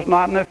 this was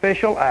not an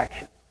official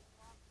action,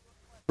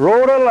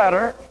 wrote a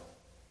letter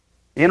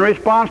in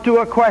response to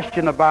a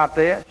question about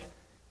this,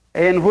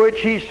 in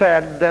which he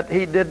said that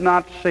he did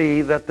not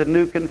see that the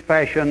new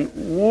confession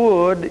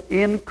would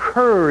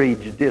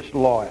encourage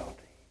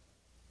disloyalty.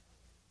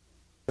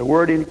 The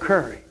word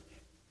encourage.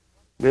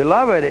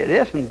 Beloved, it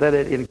isn't that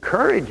it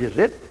encourages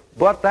it,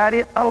 but that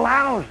it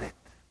allows it.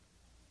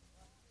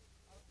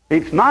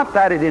 It's not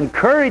that it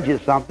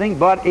encourages something,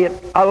 but it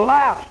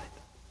allows it.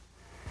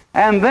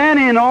 And then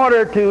in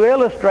order to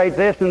illustrate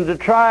this and to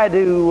try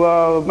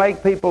to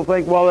make people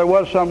think, well, there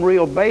was some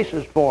real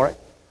basis for it,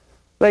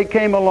 they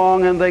came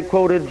along and they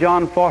quoted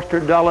John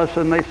Foster Dulles,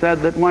 and they said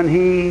that when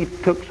he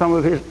took some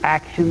of his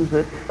actions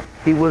that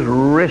he was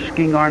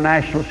risking our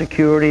national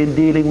security in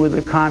dealing with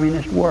the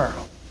communist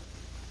world.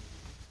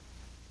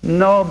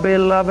 No,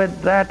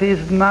 beloved, that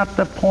is not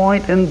the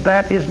point, and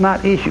that is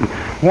not issue.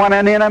 When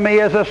an enemy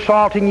is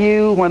assaulting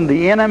you, when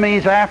the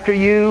enemy's after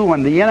you,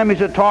 when the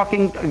enemies are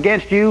talking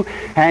against you,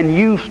 and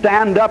you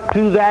stand up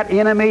to that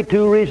enemy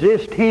to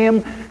resist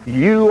him,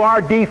 you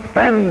are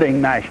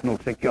defending national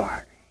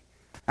security.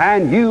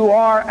 And you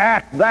are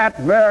at that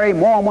very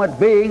moment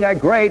being a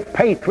great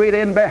patriot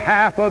in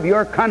behalf of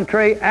your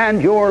country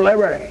and your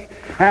liberty.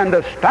 And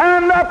to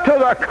stand up to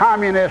the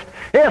communist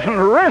isn't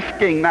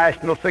risking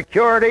national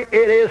security,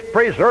 it is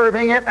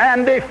preserving it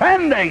and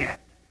defending it.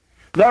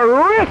 The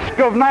risk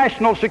of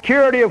national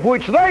security of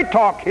which they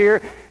talk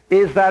here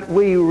is that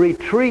we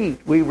retreat,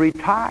 we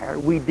retire,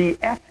 we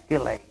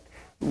de-escalate,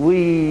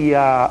 we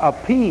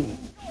appease.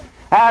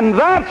 And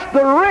that's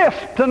the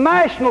risk to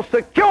national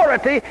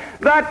security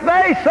that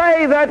they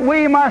say that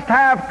we must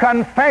have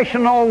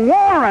confessional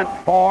warrant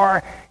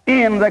for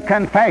in the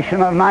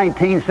Confession of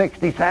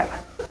 1967.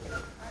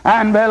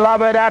 And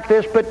beloved, at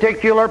this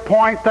particular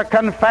point, the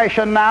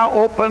confession now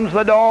opens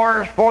the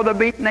doors for the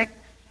beatniks.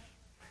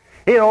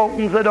 It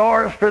opens the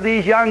doors for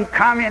these young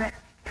communists.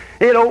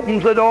 It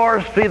opens the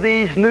doors for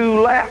these new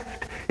left.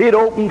 It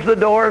opens the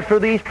doors for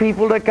these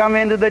people to come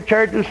into the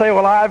church and say,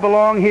 well, I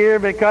belong here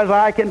because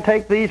I can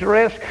take these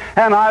risks,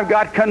 and I've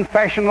got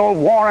confessional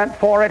warrant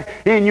for it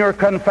in your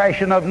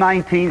Confession of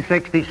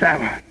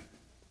 1967.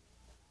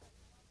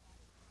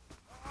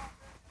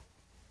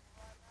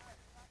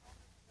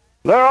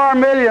 There are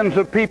millions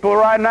of people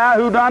right now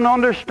who don't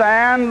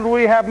understand.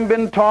 We haven't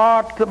been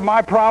taught.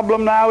 My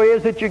problem now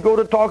is that you go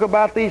to talk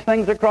about these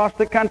things across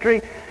the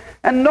country,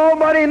 and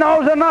nobody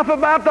knows enough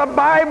about the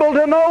Bible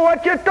to know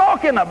what you're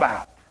talking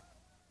about.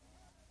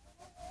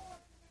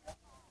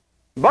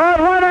 But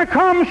when it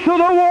comes to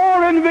the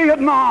war in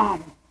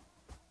Vietnam,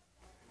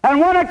 and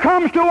when it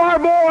comes to our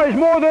boys,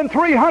 more than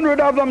 300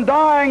 of them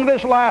dying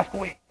this last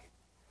week,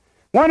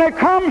 when it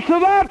comes to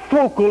that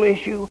focal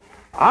issue,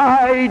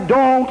 I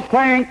don't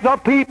think the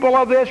people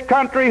of this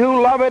country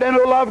who love it and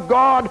who love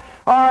God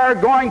are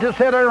going to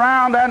sit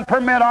around and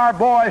permit our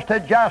boys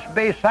to just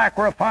be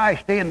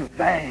sacrificed in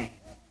vain.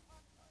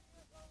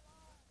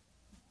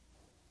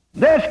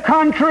 This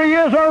country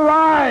is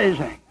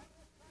arising.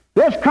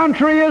 This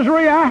country is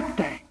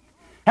reacting.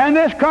 And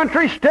this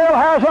country still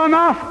has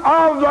enough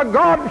of the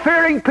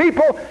God-fearing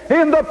people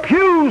in the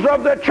pews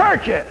of the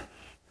churches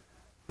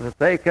that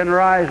they can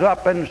rise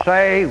up and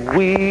say,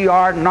 we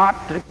are not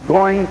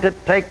going to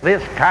take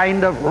this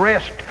kind of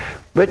risk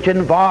which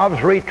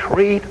involves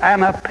retreat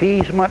and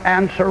appeasement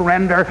and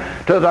surrender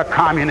to the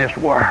communist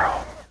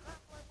world.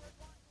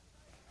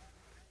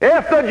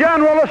 If the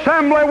General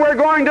Assembly were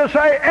going to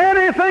say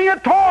anything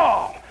at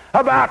all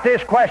about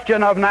this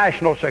question of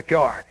national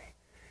security,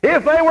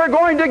 if they were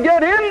going to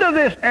get into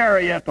this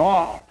area at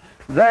all,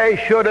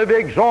 they should have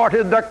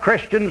exhorted the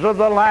Christians of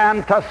the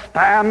land to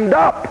stand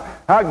up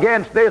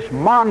against this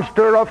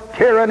monster of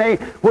tyranny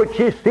which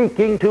is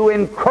seeking to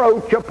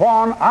encroach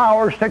upon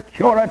our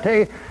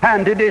security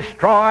and to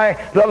destroy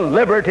the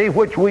liberty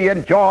which we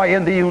enjoy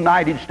in the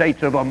United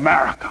States of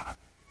America.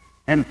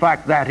 In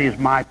fact, that is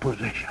my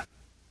position.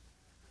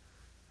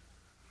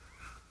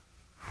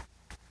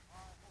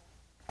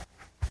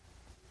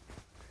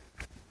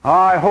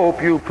 I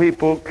hope you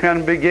people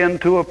can begin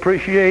to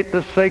appreciate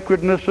the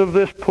sacredness of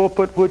this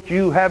pulpit which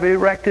you have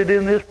erected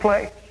in this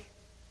place.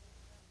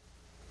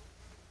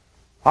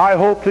 I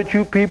hope that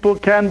you people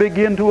can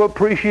begin to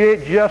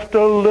appreciate just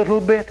a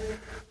little bit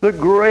the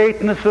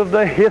greatness of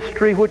the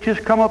history which has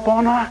come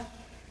upon us.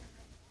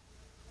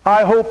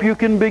 I hope you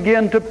can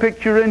begin to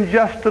picture in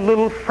just a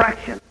little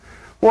fraction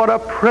what a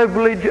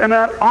privilege and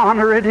an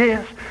honor it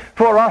is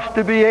for us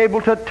to be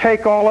able to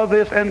take all of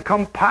this and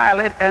compile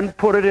it and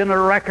put it in a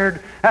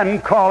record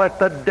and call it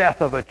the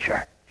death of a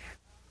church.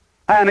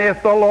 And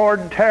if the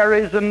Lord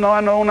tarries, and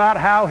I know not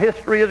how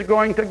history is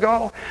going to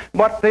go,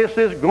 but this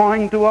is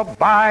going to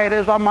abide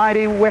as a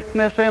mighty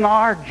witness in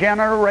our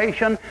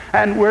generation,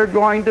 and we're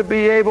going to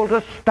be able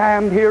to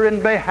stand here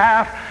in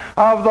behalf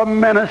of the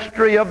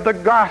ministry of the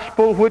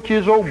gospel which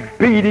is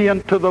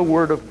obedient to the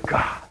Word of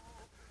God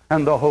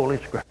and the Holy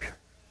Scripture.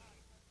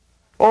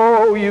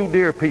 Oh, you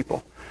dear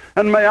people.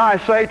 And may I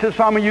say to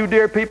some of you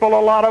dear people, a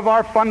lot of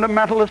our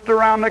fundamentalists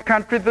around the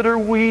country that are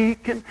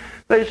weak, and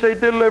they say,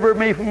 deliver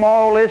me from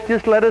all this,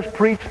 just let us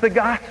preach the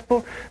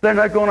gospel. They're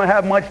not going to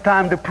have much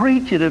time to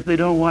preach it if they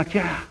don't watch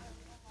out.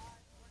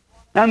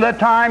 And the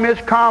time has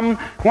come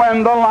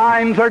when the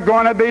lines are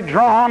going to be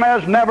drawn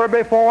as never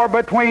before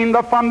between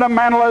the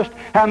fundamentalists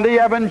and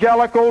the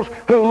evangelicals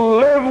who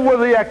live with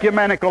the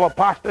ecumenical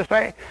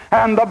apostasy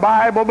and the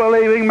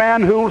Bible-believing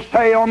men who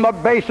say on the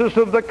basis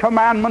of the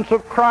commandments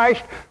of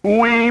Christ,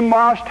 we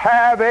must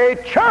have a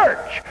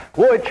church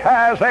which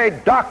has a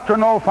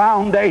doctrinal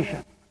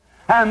foundation.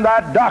 And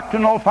that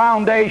doctrinal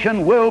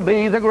foundation will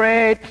be the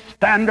great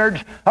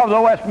standards of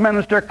the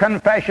Westminster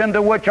Confession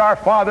to which our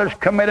fathers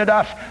committed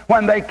us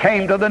when they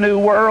came to the New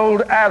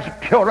World as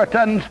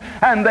Puritans,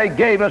 and they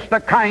gave us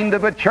the kind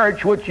of a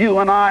church which you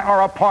and I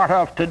are a part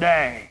of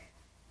today.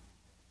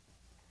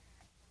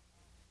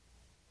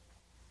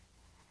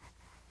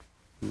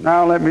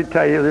 Now let me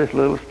tell you this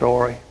little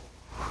story.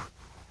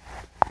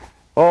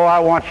 Oh, I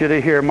want you to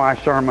hear my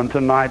sermon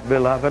tonight,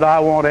 beloved. I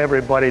want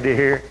everybody to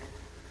hear it.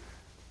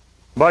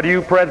 But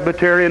you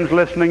Presbyterians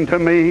listening to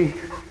me,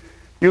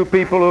 you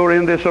people who are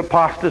in this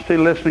apostasy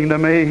listening to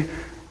me,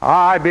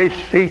 I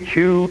beseech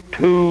you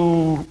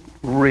to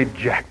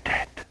reject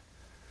it.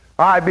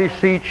 I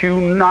beseech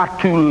you not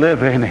to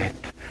live in it.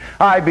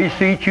 I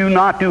beseech you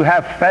not to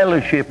have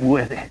fellowship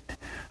with it.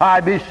 I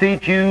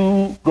beseech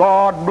you,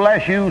 God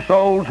bless you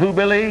souls who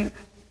believe,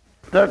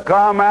 to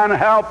come and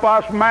help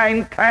us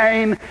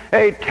maintain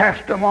a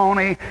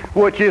testimony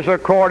which is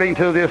according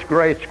to this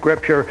great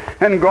Scripture.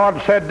 And God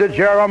said to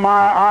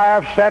Jeremiah, I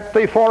have set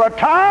thee for a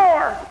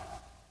tower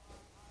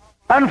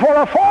and for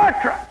a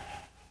fortress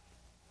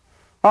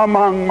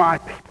among my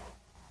people.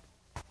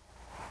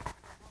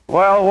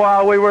 Well,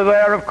 while we were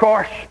there, of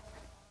course,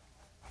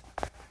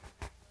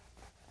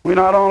 we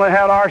not only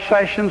had our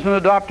sessions and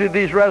adopted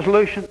these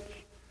resolutions,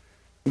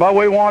 but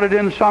we wanted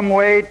in some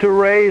way to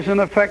raise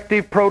an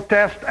effective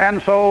protest, and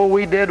so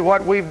we did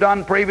what we've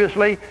done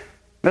previously.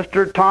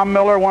 Mr. Tom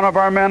Miller, one of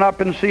our men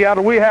up in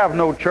Seattle, we have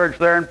no church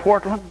there in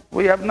Portland.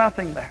 We have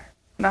nothing there.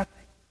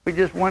 Nothing. We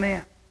just went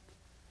in.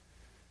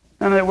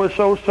 And it was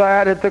so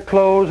sad at the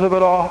close of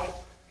it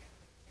all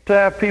to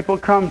have people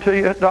come to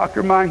you,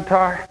 Dr.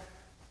 McIntyre,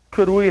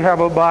 could we have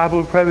a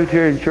Bible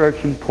Presbyterian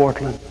church in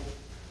Portland?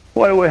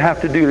 What do we have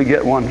to do to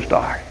get one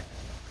started?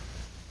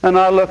 And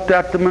I looked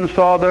at them and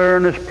saw their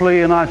earnest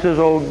plea, and I says,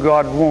 oh,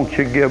 God, won't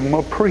you give them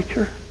a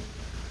preacher?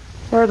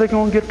 Where are they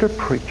going to get their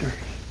preachers?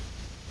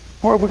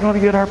 Where are we going to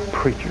get our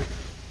preachers?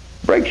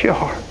 Breaks your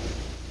heart.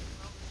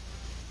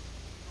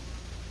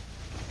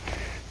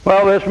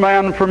 Well, this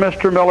man for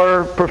Mr.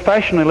 Miller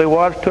professionally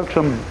took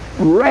some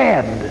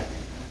red,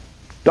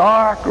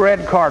 dark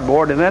red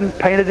cardboard and then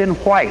painted in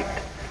white.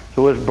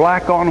 So it was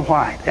black on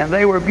white. And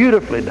they were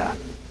beautifully done.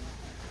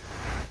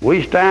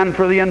 We stand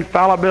for the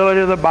infallibility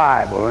of the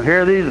Bible. And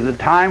here the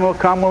time will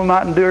come, will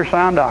not endure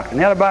sound doctrine.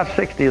 He had about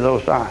 60 of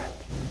those signs.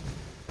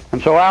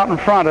 And so out in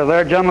front of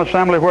their General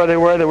Assembly where they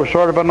were, there was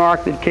sort of an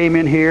arc that came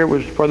in here. It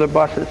was for the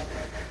buses.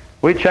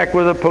 We checked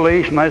with the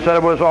police, and they said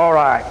it was all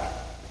right.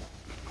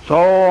 So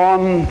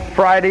on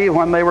Friday,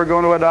 when they were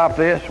going to adopt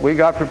this, we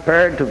got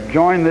prepared to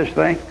join this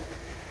thing,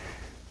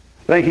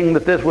 thinking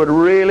that this would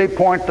really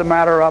point the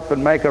matter up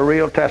and make a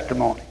real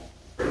testimony.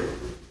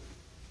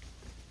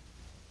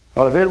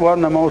 Well, if it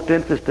wasn't the most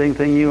interesting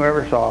thing you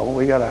ever saw when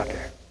we got out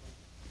there.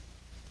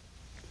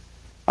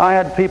 I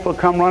had people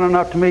come running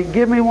up to me,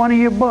 give me one of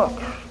your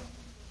books.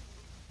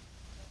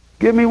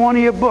 Give me one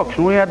of your books.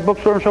 And we had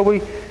bookstores, so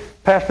we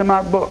passed them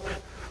out books.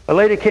 A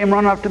lady came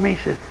running up to me and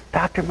says,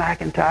 Dr.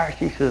 McIntyre,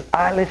 she says,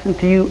 I listen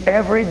to you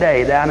every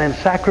day down in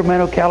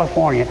Sacramento,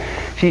 California.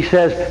 She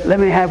says, let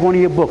me have one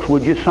of your books.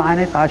 Would you sign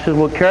it? I said,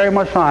 well, carry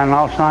my sign and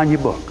I'll sign your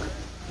book.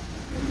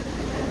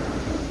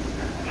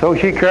 So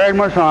she carried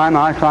my sign and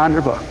I signed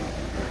her book.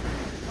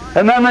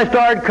 And then they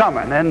started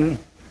coming. And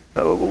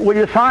will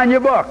you sign your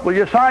book? Will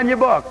you sign your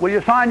book? Will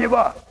you sign your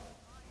book?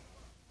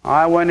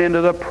 I went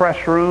into the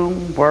press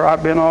room where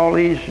I've been all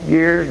these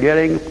years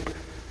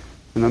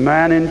and the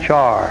man in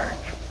charge,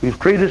 who's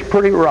treated us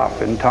pretty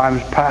rough in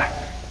times past,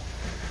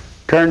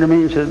 turned to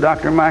me and said,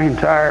 Dr.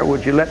 McIntyre,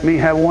 would you let me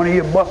have one of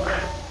your books?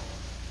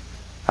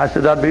 I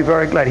said, I'd be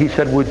very glad. He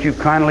said, would you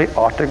kindly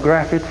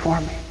autograph it for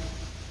me?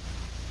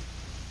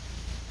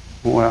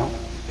 Well,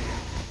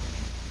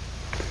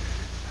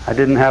 I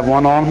didn't have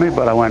one on me,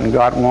 but I went and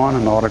got one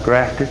and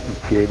autographed it and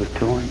gave it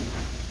to him.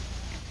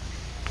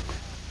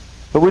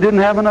 But we didn't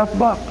have enough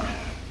bucks.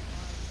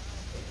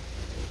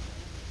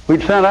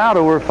 We'd sent out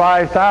over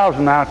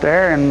 5,000 out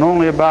there, and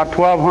only about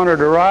 1,200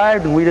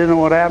 arrived, and we didn't know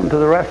what happened to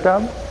the rest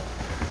of them.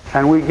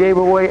 And we gave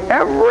away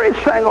every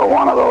single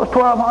one of those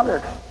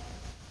 1,200.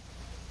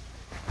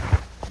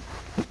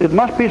 It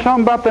must be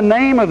something about the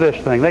name of this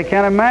thing. They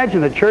can't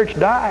imagine the church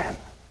dying.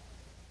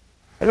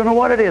 I don't know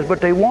what it is, but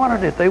they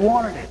wanted it. They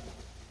wanted it.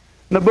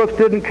 And the books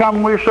didn't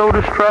come. We were so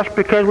distressed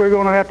because we were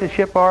going to have to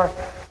ship our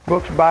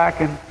books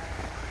back, and it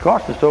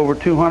cost us over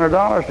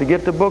 $200 to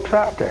get the books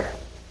out there.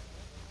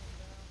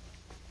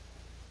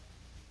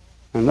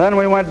 And then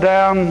we went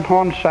down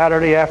on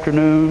Saturday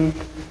afternoon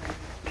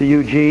to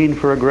Eugene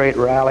for a great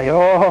rally.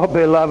 Oh,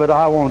 beloved,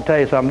 I want to tell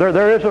you something.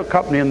 There is a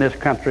company in this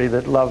country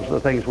that loves the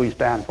things we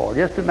stand for.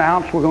 Just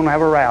announce we're going to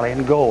have a rally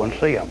and go and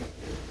see them.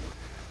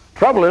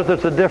 Trouble is,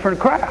 it's a different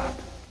crowd.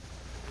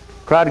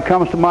 The crowd that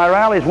comes to my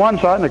rally is one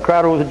side, and the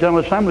crowd over the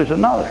General Assembly is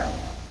another.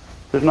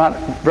 There's not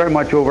very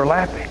much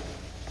overlapping.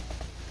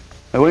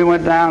 And we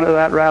went down to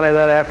that rally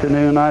that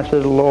afternoon, and I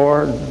said,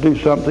 Lord, do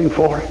something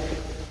for us.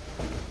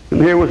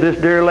 And here was this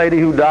dear lady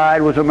who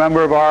died, was a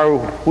member of our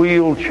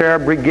wheelchair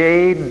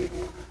brigade,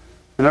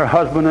 and her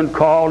husband had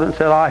called and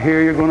said, I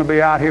hear you're going to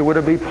be out here. Would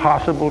it be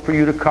possible for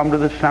you to come to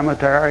the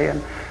cemetery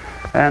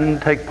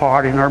and take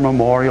part in her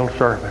memorial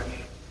service?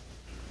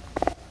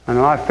 And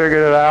I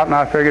figured it out, and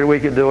I figured we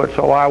could do it,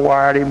 so I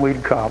wired him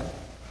we'd come.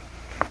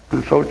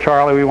 And so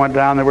Charlie, we went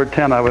down, there were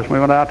 10 of us. We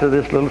went out to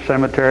this little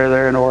cemetery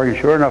there in Oregon.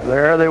 Sure enough,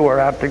 there they were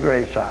at the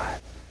graveside.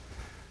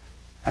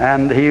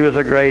 And he was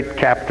a great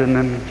captain,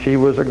 and she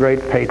was a great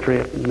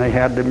patriot. And they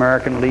had the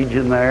American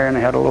Legion there, and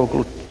they had a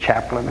local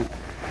chaplain. And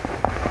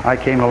I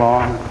came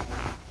along.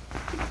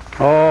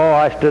 Oh,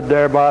 I stood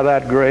there by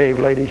that grave,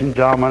 ladies and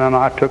gentlemen, and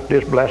I took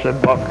this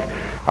blessed book.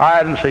 I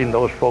hadn't seen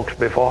those folks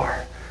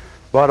before,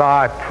 but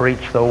I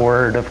preached the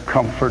word of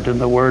comfort and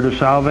the word of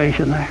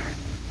salvation there.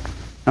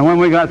 And when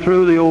we got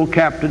through, the old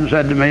captain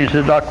said to me, he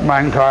said, Dr.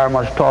 McIntyre, I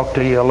must talk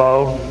to you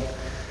alone.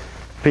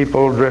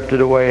 People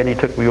drifted away, and he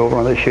took me over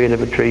on the shade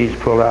of a tree. He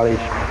pulled out his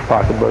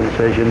pocketbook and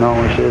says, you know,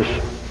 he says,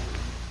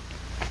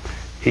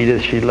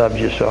 Edith, she loved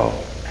you so.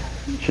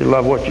 She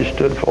loved what you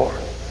stood for.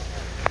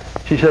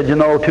 She said, you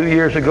know, 2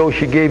 years ago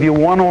she gave you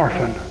one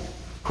orphan,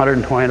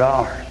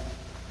 $120.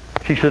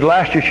 She said,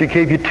 last year she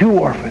gave you 2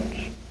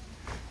 orphans.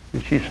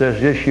 And she says,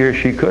 this year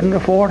she couldn't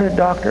afford it,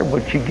 doctor,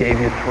 but she gave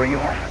you 3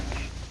 orphans.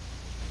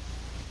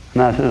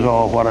 And I says,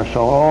 oh, what a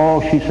soul. Oh,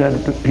 he said,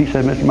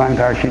 Mr.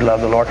 McIntyre, she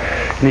loved the Lord.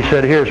 And he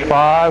said, here's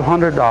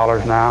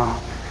 $500 now,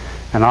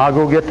 and I'll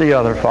go get the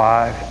other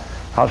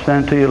 5. I'll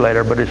send it to you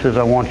later, but he says,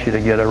 I want you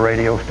to get a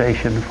radio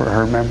station for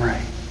her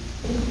memory.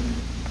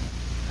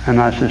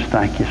 And I says,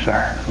 thank you,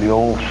 sir. The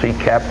old sea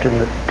captain,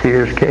 the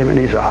tears came in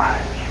his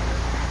eyes.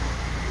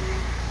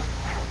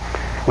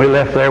 We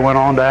left there, went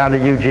on down to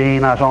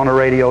Eugene. I was on the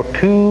radio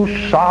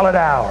 2 solid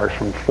hours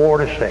from 4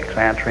 to 6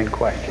 answering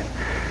questions.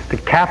 The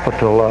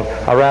capital of,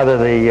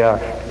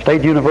 the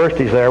state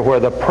universities there where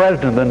the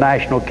president of the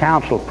National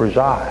Council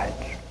presides.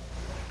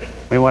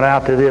 We went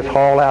out to this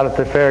hall out at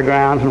the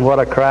fairgrounds, and what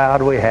a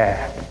crowd we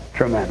had.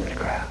 Tremendous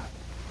crowd.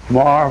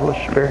 Marvelous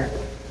spirit.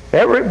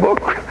 Every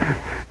book,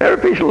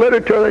 every piece of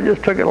literature, they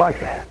just took it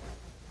like that.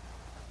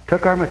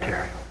 Took our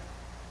material.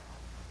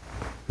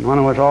 And when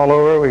it was all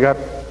over, we got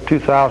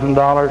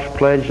 $2,000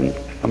 pledged, and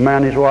a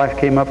man and his wife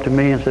came up to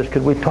me and says,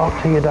 "Could we talk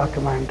to you,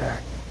 Dr. McIntyre?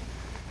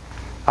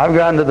 I've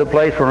gotten to the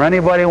place where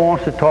anybody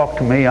wants to talk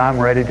to me, I'm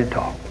ready to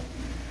talk."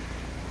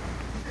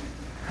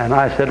 And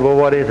I said, "Well,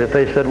 what is it?"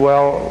 They said,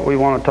 "Well, we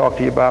want to talk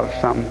to you about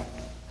something."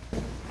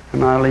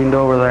 And I leaned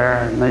over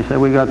there, and they said,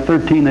 "We got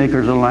 13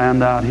 acres of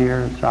land out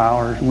here. It's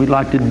ours. We'd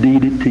like to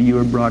deed it to you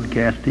or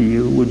broadcast to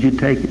you. Would you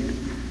take it?"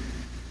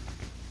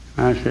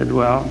 I said,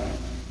 "Well,"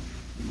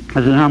 I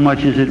said, "how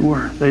much is it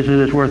worth?" They said,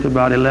 "It's worth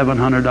about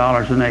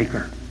 $1,100 an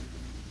acre."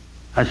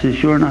 I said,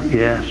 "Sure enough,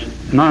 yes."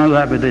 None of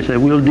that, but they said,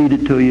 "We'll deed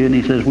it to you." And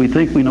he says, "We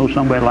think we know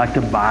somebody would like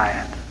to buy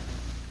it."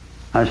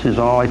 I says,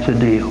 "Oh, it's a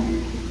deal.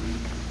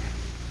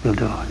 We'll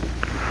do it."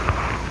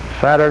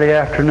 Saturday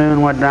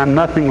afternoon went down.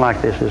 Nothing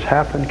like this has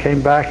happened.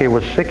 Came back. It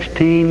was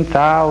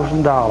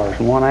 $16,000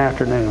 in one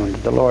afternoon.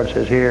 The Lord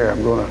says, "Here,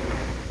 I'm going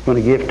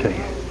to give to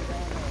you.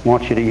 I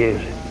want you to use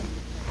it."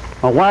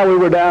 Well, while we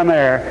were down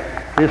there,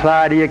 this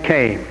idea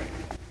came.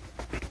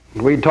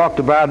 We talked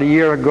about it a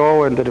year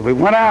ago, and that if we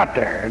went out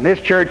there and this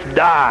church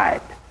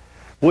died,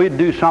 we'd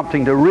do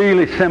something to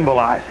really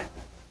symbolize it.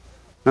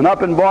 And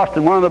up in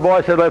Boston, one of the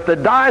boys said, "Well, if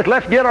it dies,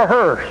 let's get a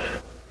hearse.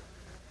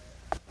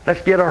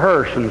 Let's get a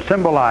hearse and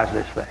symbolize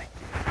this thing."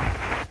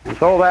 And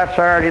so that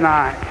Saturday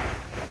night,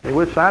 it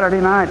was Saturday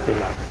night,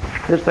 beloved.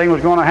 This thing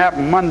was going to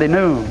happen Monday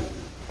noon.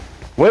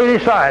 We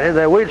decided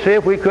that we'd see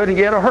if we couldn't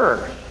get a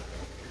hearse.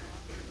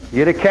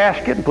 Get a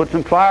casket and put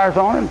some flowers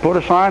on it and put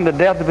a sign, "The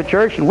Death of a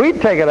Church," and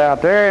we'd take it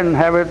out there and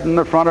have it in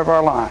the front of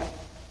our line.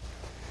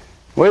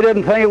 We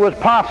didn't think it was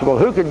possible.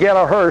 Who could get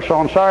a hearse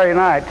on Saturday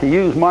night to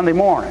use Monday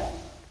morning?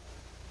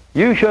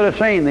 You should have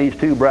seen these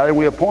two brethren.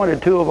 We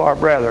appointed two of our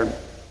brethren,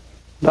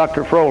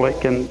 Dr.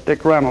 Froelich and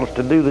Dick Reynolds,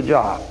 to do the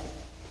job.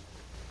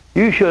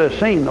 You should have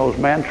seen those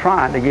men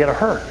trying to get a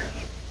hearse.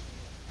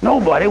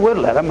 Nobody would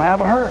let them have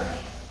a hearse.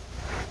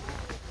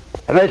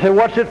 And they said,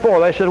 "What's it for?"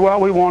 They said, "Well,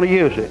 we want to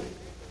use it."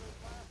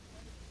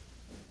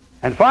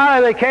 And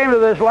finally they came to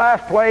this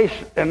last place,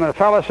 and the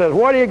fellow says,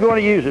 "What are you going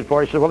to use it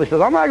for?" He says,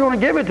 "I'm not going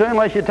to give it to you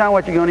unless you tell me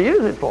what you're going to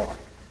use it for."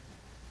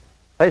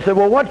 They said,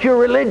 "Well, what's your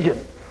religion?"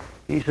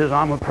 He says,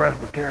 "I'm a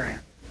Presbyterian."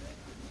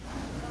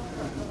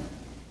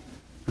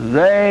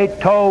 They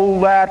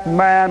told that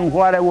man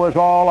what it was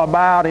all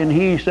about, and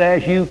he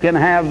says, "You can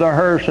have the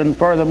hearse, and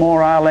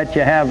furthermore, I'll let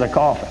you have the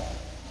coffin."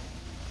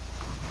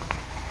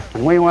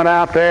 And we went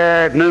out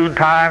there at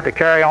noontime to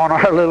carry on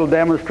our little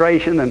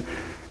demonstration,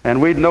 and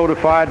we'd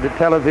notified the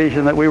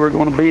television that we were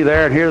going to be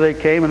there, and here they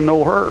came and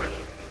no hearse.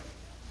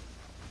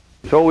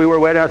 So we were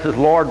waiting. I says,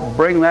 "Lord,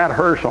 bring that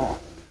hearse on."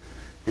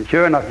 And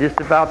sure enough, just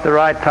about the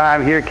right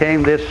time, here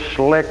came this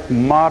slick,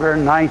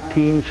 modern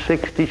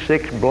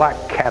 1966 black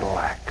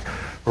Cadillac,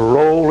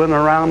 rolling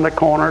around the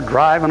corner,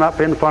 driving up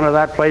in front of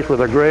that place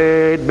with a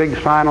great big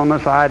sign on the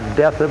side,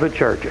 "Death of a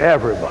Church."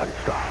 Everybody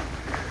stopped.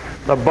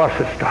 The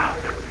buses stopped.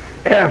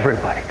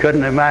 Everybody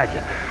couldn't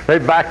imagine. They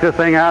backed the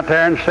thing out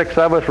there, and 6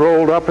 of us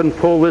rolled up and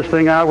pulled this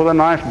thing out with a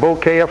nice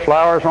bouquet of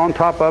flowers on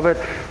top of it.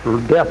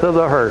 Death of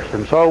the hearse.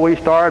 And so we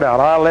started out.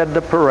 I led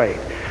the parade.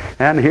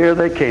 And here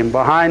they came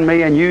behind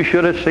me, and you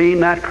should have seen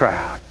that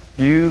crowd.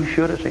 You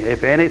should have seen it.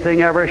 If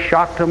anything ever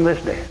shocked them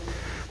this day,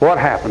 what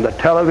happened? The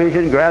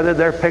television gathered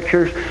their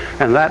pictures,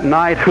 and that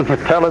night on the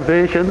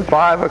television,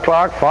 5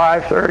 o'clock,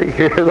 5:30,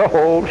 here the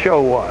whole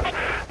show was.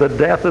 The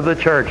death of the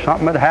church.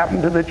 Something had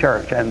happened to the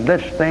church, and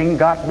this thing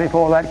got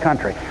before that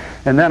country.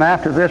 And then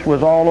after this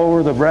was all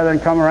over, the brethren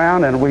come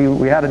around, and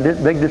we had a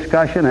big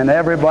discussion, and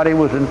everybody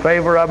was in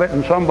favor of it.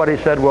 And somebody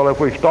said, "Well, if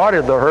we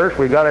started the hearse,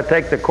 we've got to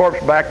take the corpse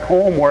back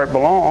home where it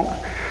belongs."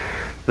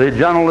 The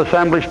General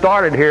Assembly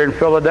started here in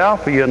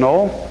Philadelphia, you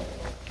know.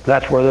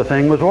 That's where the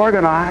thing was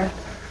organized.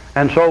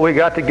 And so we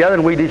got together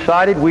and we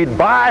decided we'd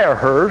buy a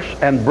hearse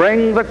and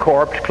bring the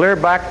corpse clear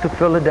back to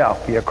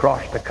Philadelphia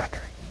across the country.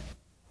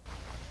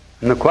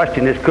 And the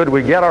question is, could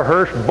we get a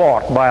hearse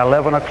bought by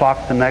 11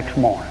 o'clock the next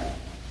morning?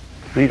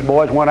 These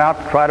boys went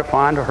out to try to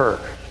find a hearse.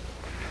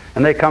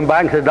 And they come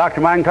back and said,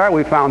 "Dr. McIntyre,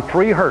 we found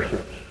 3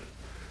 hearses.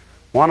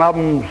 One of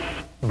them's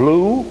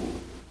blue,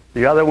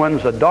 the other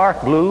one's a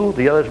dark blue,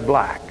 the other's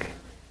black.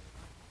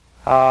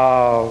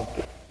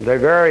 They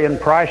vary in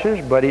prices,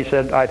 but," he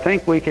said, "I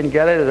think we can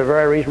get it at a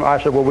very reasonable." I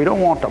said, "Well, we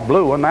don't want the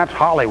blue one. That's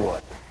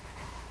Hollywood.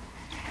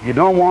 You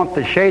don't want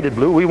the shaded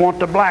blue. We want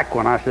the black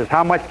one." I says,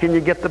 "How much can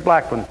you get the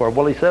black one for?"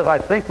 Well, he says, "I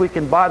think we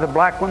can buy the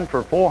black one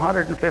for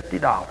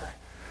 $450.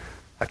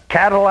 A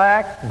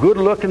Cadillac,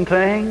 good-looking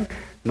thing,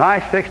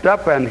 nice fixed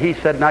up." And he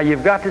said, "Now,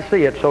 you've got to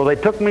see it." So they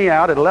took me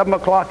out at 11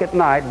 o'clock at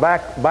night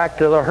back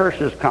to the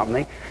hearses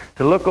company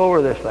to look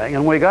over this thing.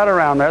 And when we got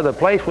around there, the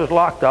place was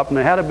locked up, and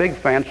they had a big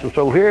fence. And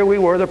so here we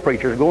were, the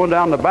preachers, going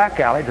down the back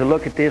alley to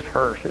look at this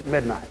hearse at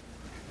midnight.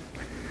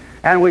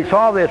 And we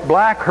saw this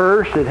black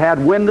hearse. It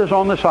had windows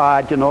on the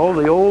side, you know,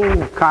 the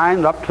old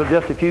kind up to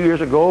just a few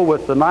years ago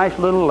with the nice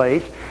little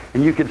lace.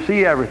 and you could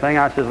see everything.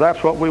 I says,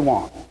 that's what we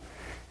want.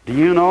 Do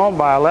you know,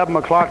 by 11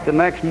 o'clock the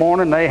next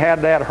morning, they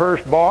had that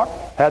hearse bought,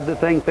 had the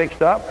thing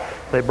fixed up.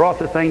 They brought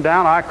the thing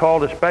down. I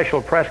called a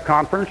special press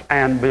conference,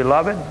 and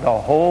beloved, the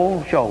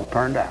whole show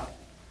turned out.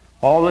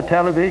 All the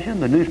television,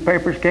 the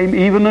newspapers came,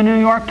 even the New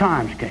York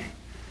Times came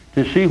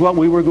to see what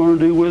we were going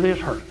to do with this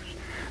hearse.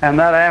 And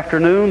that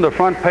afternoon, the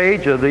front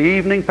page of the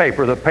evening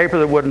paper, the paper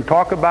that wouldn't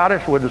talk about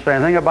it, wouldn't say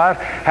anything about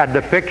it, had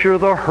the picture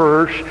of the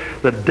hearse,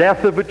 the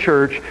death of a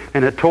church,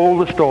 and it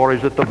told the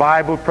stories that the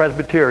Bible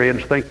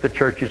Presbyterians think the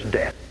church is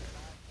dead.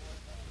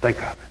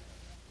 Think of it.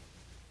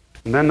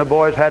 And then the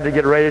boys had to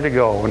get ready to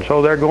go. And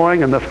so they're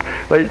going, and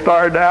they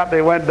started out,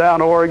 they went down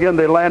to Oregon,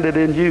 they landed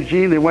in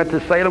Eugene, they went to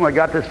Salem. I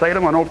got to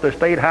Salem, I went to the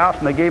State House,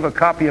 and they gave a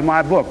copy of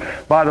my book.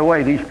 By the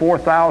way, these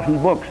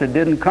 4,000 books that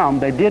didn't come,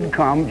 they did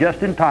come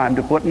just in time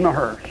to put in the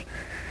hearse.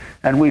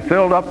 And we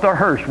filled up the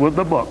hearse with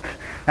the books.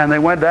 And they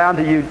went down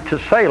to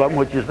Salem,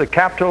 which is the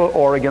capital of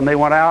Oregon. They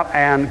went out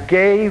and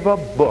gave a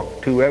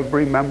book to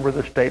every member of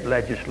the state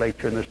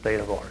legislature in the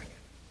state of Oregon.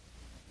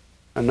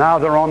 And now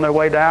they're on their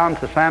way down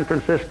to San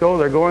Francisco.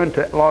 They're going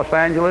to Los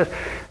Angeles.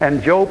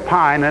 And Joe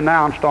Pyne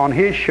announced on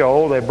his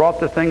show, they brought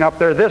the thing up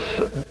there, this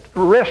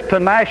risk to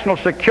national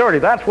security,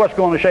 that's what's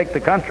going to shake the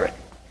country.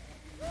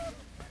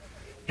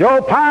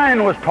 Joe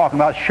Pyne was talking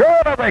about,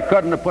 sure they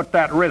couldn't have put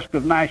that risk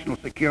of national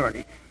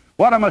security.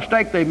 What a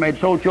mistake they made.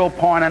 So Joe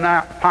Pyne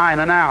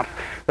announced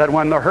that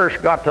when the hearse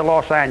got to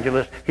Los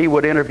Angeles, he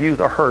would interview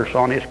the hearse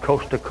on his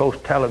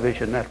coast-to-coast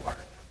television network.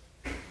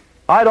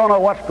 I don't know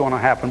what's going to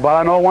happen, but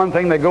I know one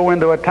thing. They go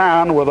into a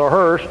town with a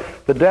hearse,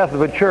 the death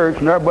of a church,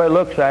 and everybody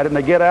looks at it, and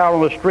they get out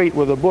on the street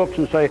with the books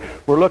and say,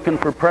 we're looking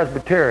for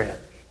Presbyterians.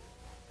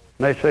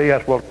 And they say,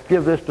 yes, well,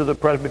 give this to the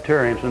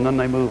Presbyterians, and then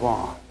they move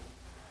on.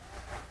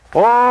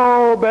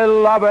 Oh,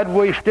 beloved,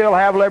 we still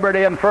have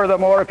liberty, and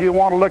furthermore, if you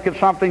want to look at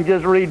something,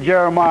 just read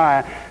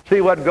Jeremiah. See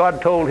what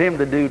God told him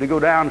to do, to go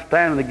down and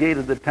stand in the gate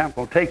of the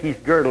temple, take his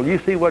girdle. You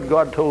see what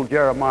God told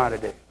Jeremiah to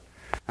do.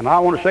 And I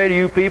want to say to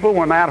you people,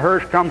 when that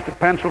hearse comes to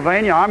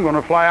Pennsylvania, I'm going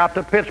to fly out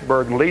to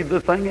Pittsburgh and lead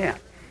the thing in.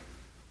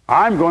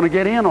 I'm going to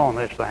get in on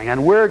this thing,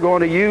 and we're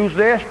going to use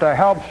this to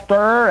help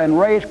stir and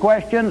raise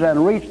questions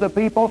and reach the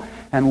people.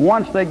 And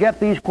once they get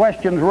these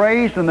questions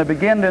raised and they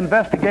begin to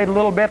investigate a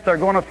little bit, they're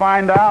going to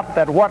find out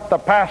that what the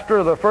pastor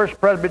of the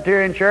First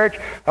Presbyterian Church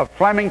of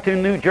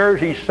Flemington, New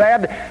Jersey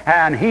said,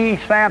 and he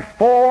sent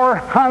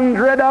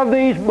 400 of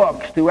these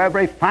books to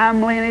every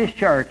family in his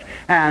church,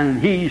 and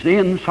he's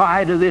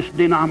inside of this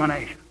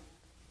denomination.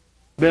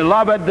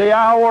 Beloved, the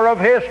hour of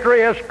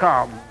history has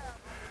come.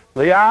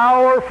 The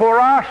hour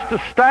for us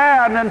to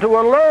stand and to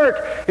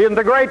alert in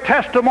the great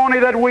testimony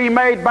that we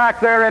made back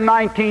there in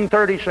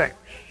 1936.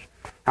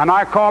 And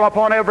I call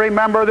upon every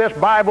member of this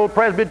Bible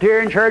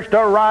Presbyterian Church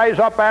to rise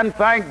up and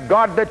thank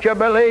God that you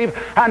believe,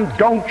 and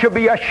don't you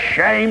be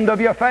ashamed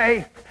of your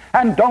faith,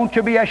 and don't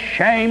you be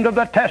ashamed of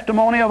the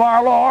testimony of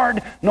our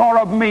Lord, nor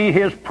of me,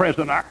 his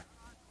prisoner.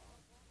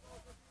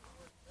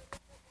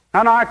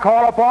 And I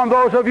call upon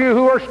those of you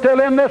who are still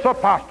in this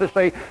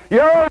apostasy,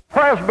 you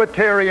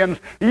Presbyterians,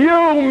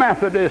 you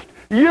Methodists,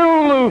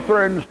 you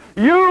Lutherans,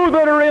 you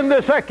that are in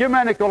this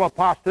ecumenical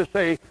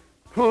apostasy,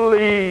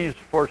 please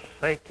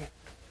forsake it.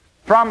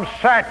 From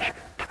such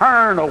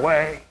turn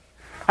away.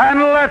 And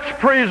let's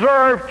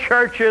preserve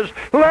churches.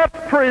 Let's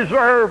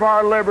preserve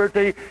our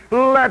liberty.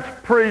 Let's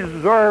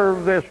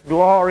preserve this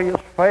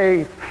glorious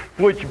faith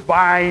which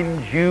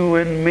binds you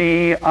and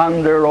me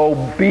under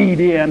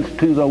obedience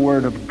to the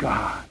Word of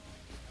God.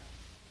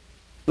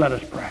 Let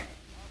us pray.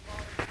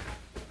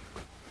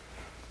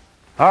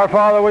 Our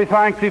Father, we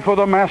thank Thee for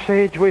the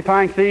message. We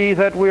thank Thee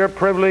that we are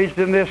privileged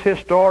in this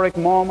historic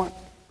moment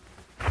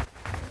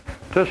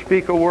to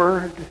speak a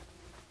word.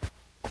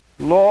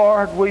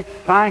 Lord, we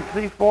thank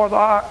Thee for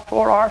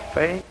our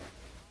faith.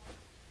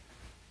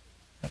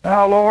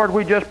 Now, Lord,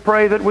 we just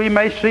pray that we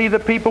may see the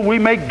people, we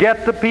may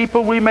get the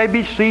people, we may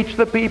beseech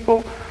the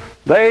people.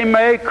 They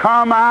may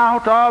come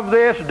out of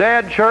this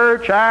dead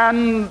church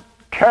and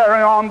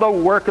carry on the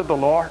work of the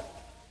Lord.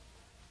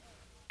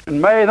 And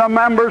may the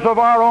members of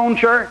our own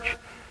church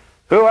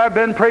who have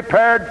been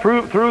prepared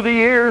through the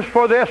years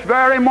for this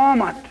very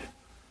moment,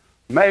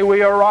 may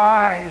we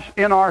arise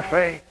in our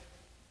faith,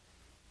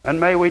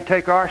 and may we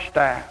take our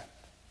stand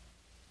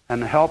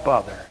and help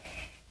others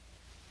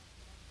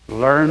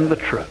learn the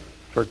truth.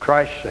 For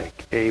Christ's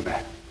sake,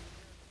 amen.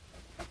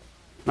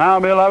 Now,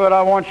 beloved,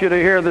 I want you to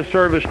hear the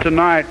service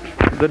tonight,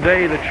 the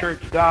day the church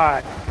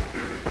died.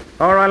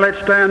 All right,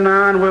 let's stand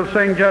now and we'll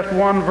sing just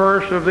one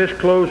verse of this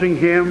closing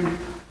hymn.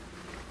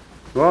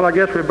 Well, I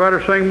guess we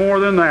better sing more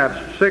than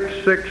that.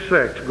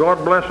 666.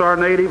 God bless our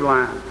native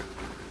land.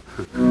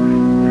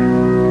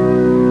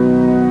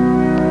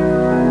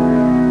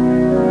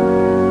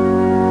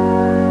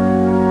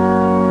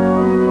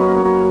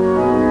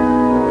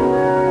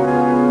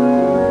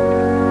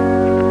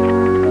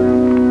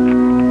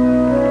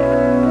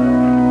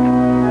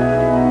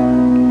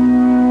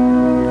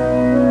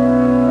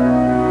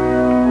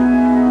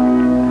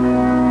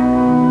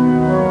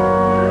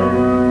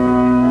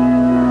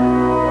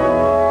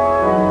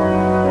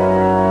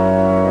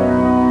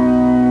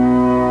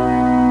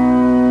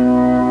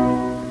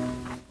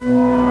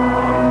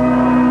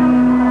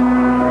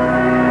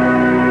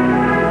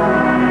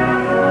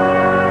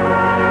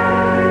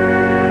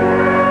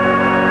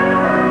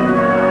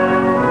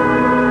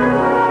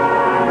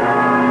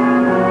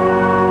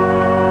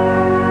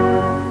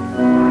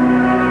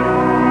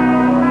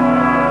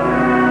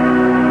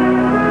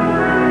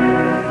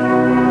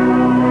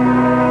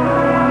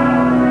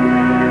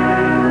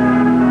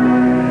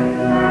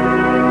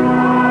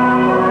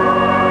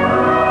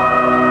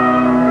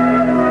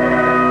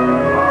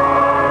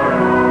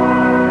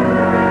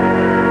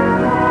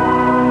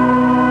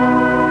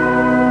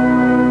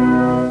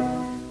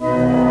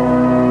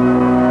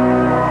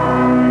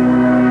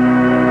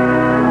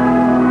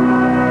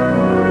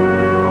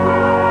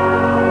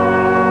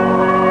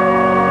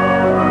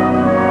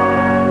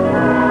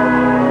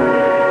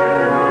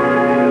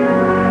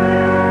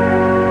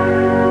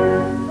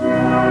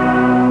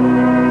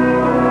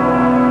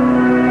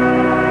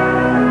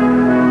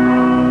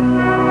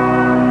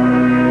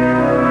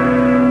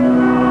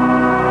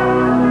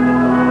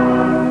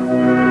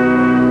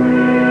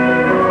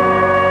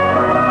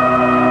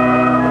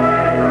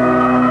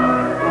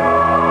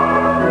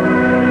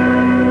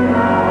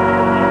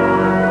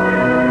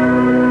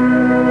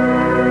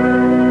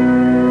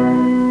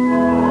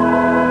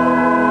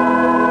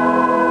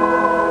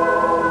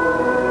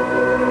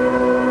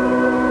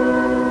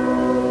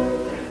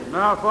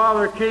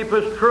 Father, keep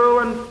us true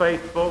and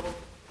faithful,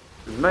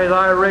 and may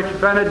thy rich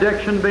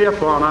benediction be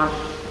upon us.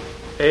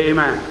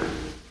 Amen.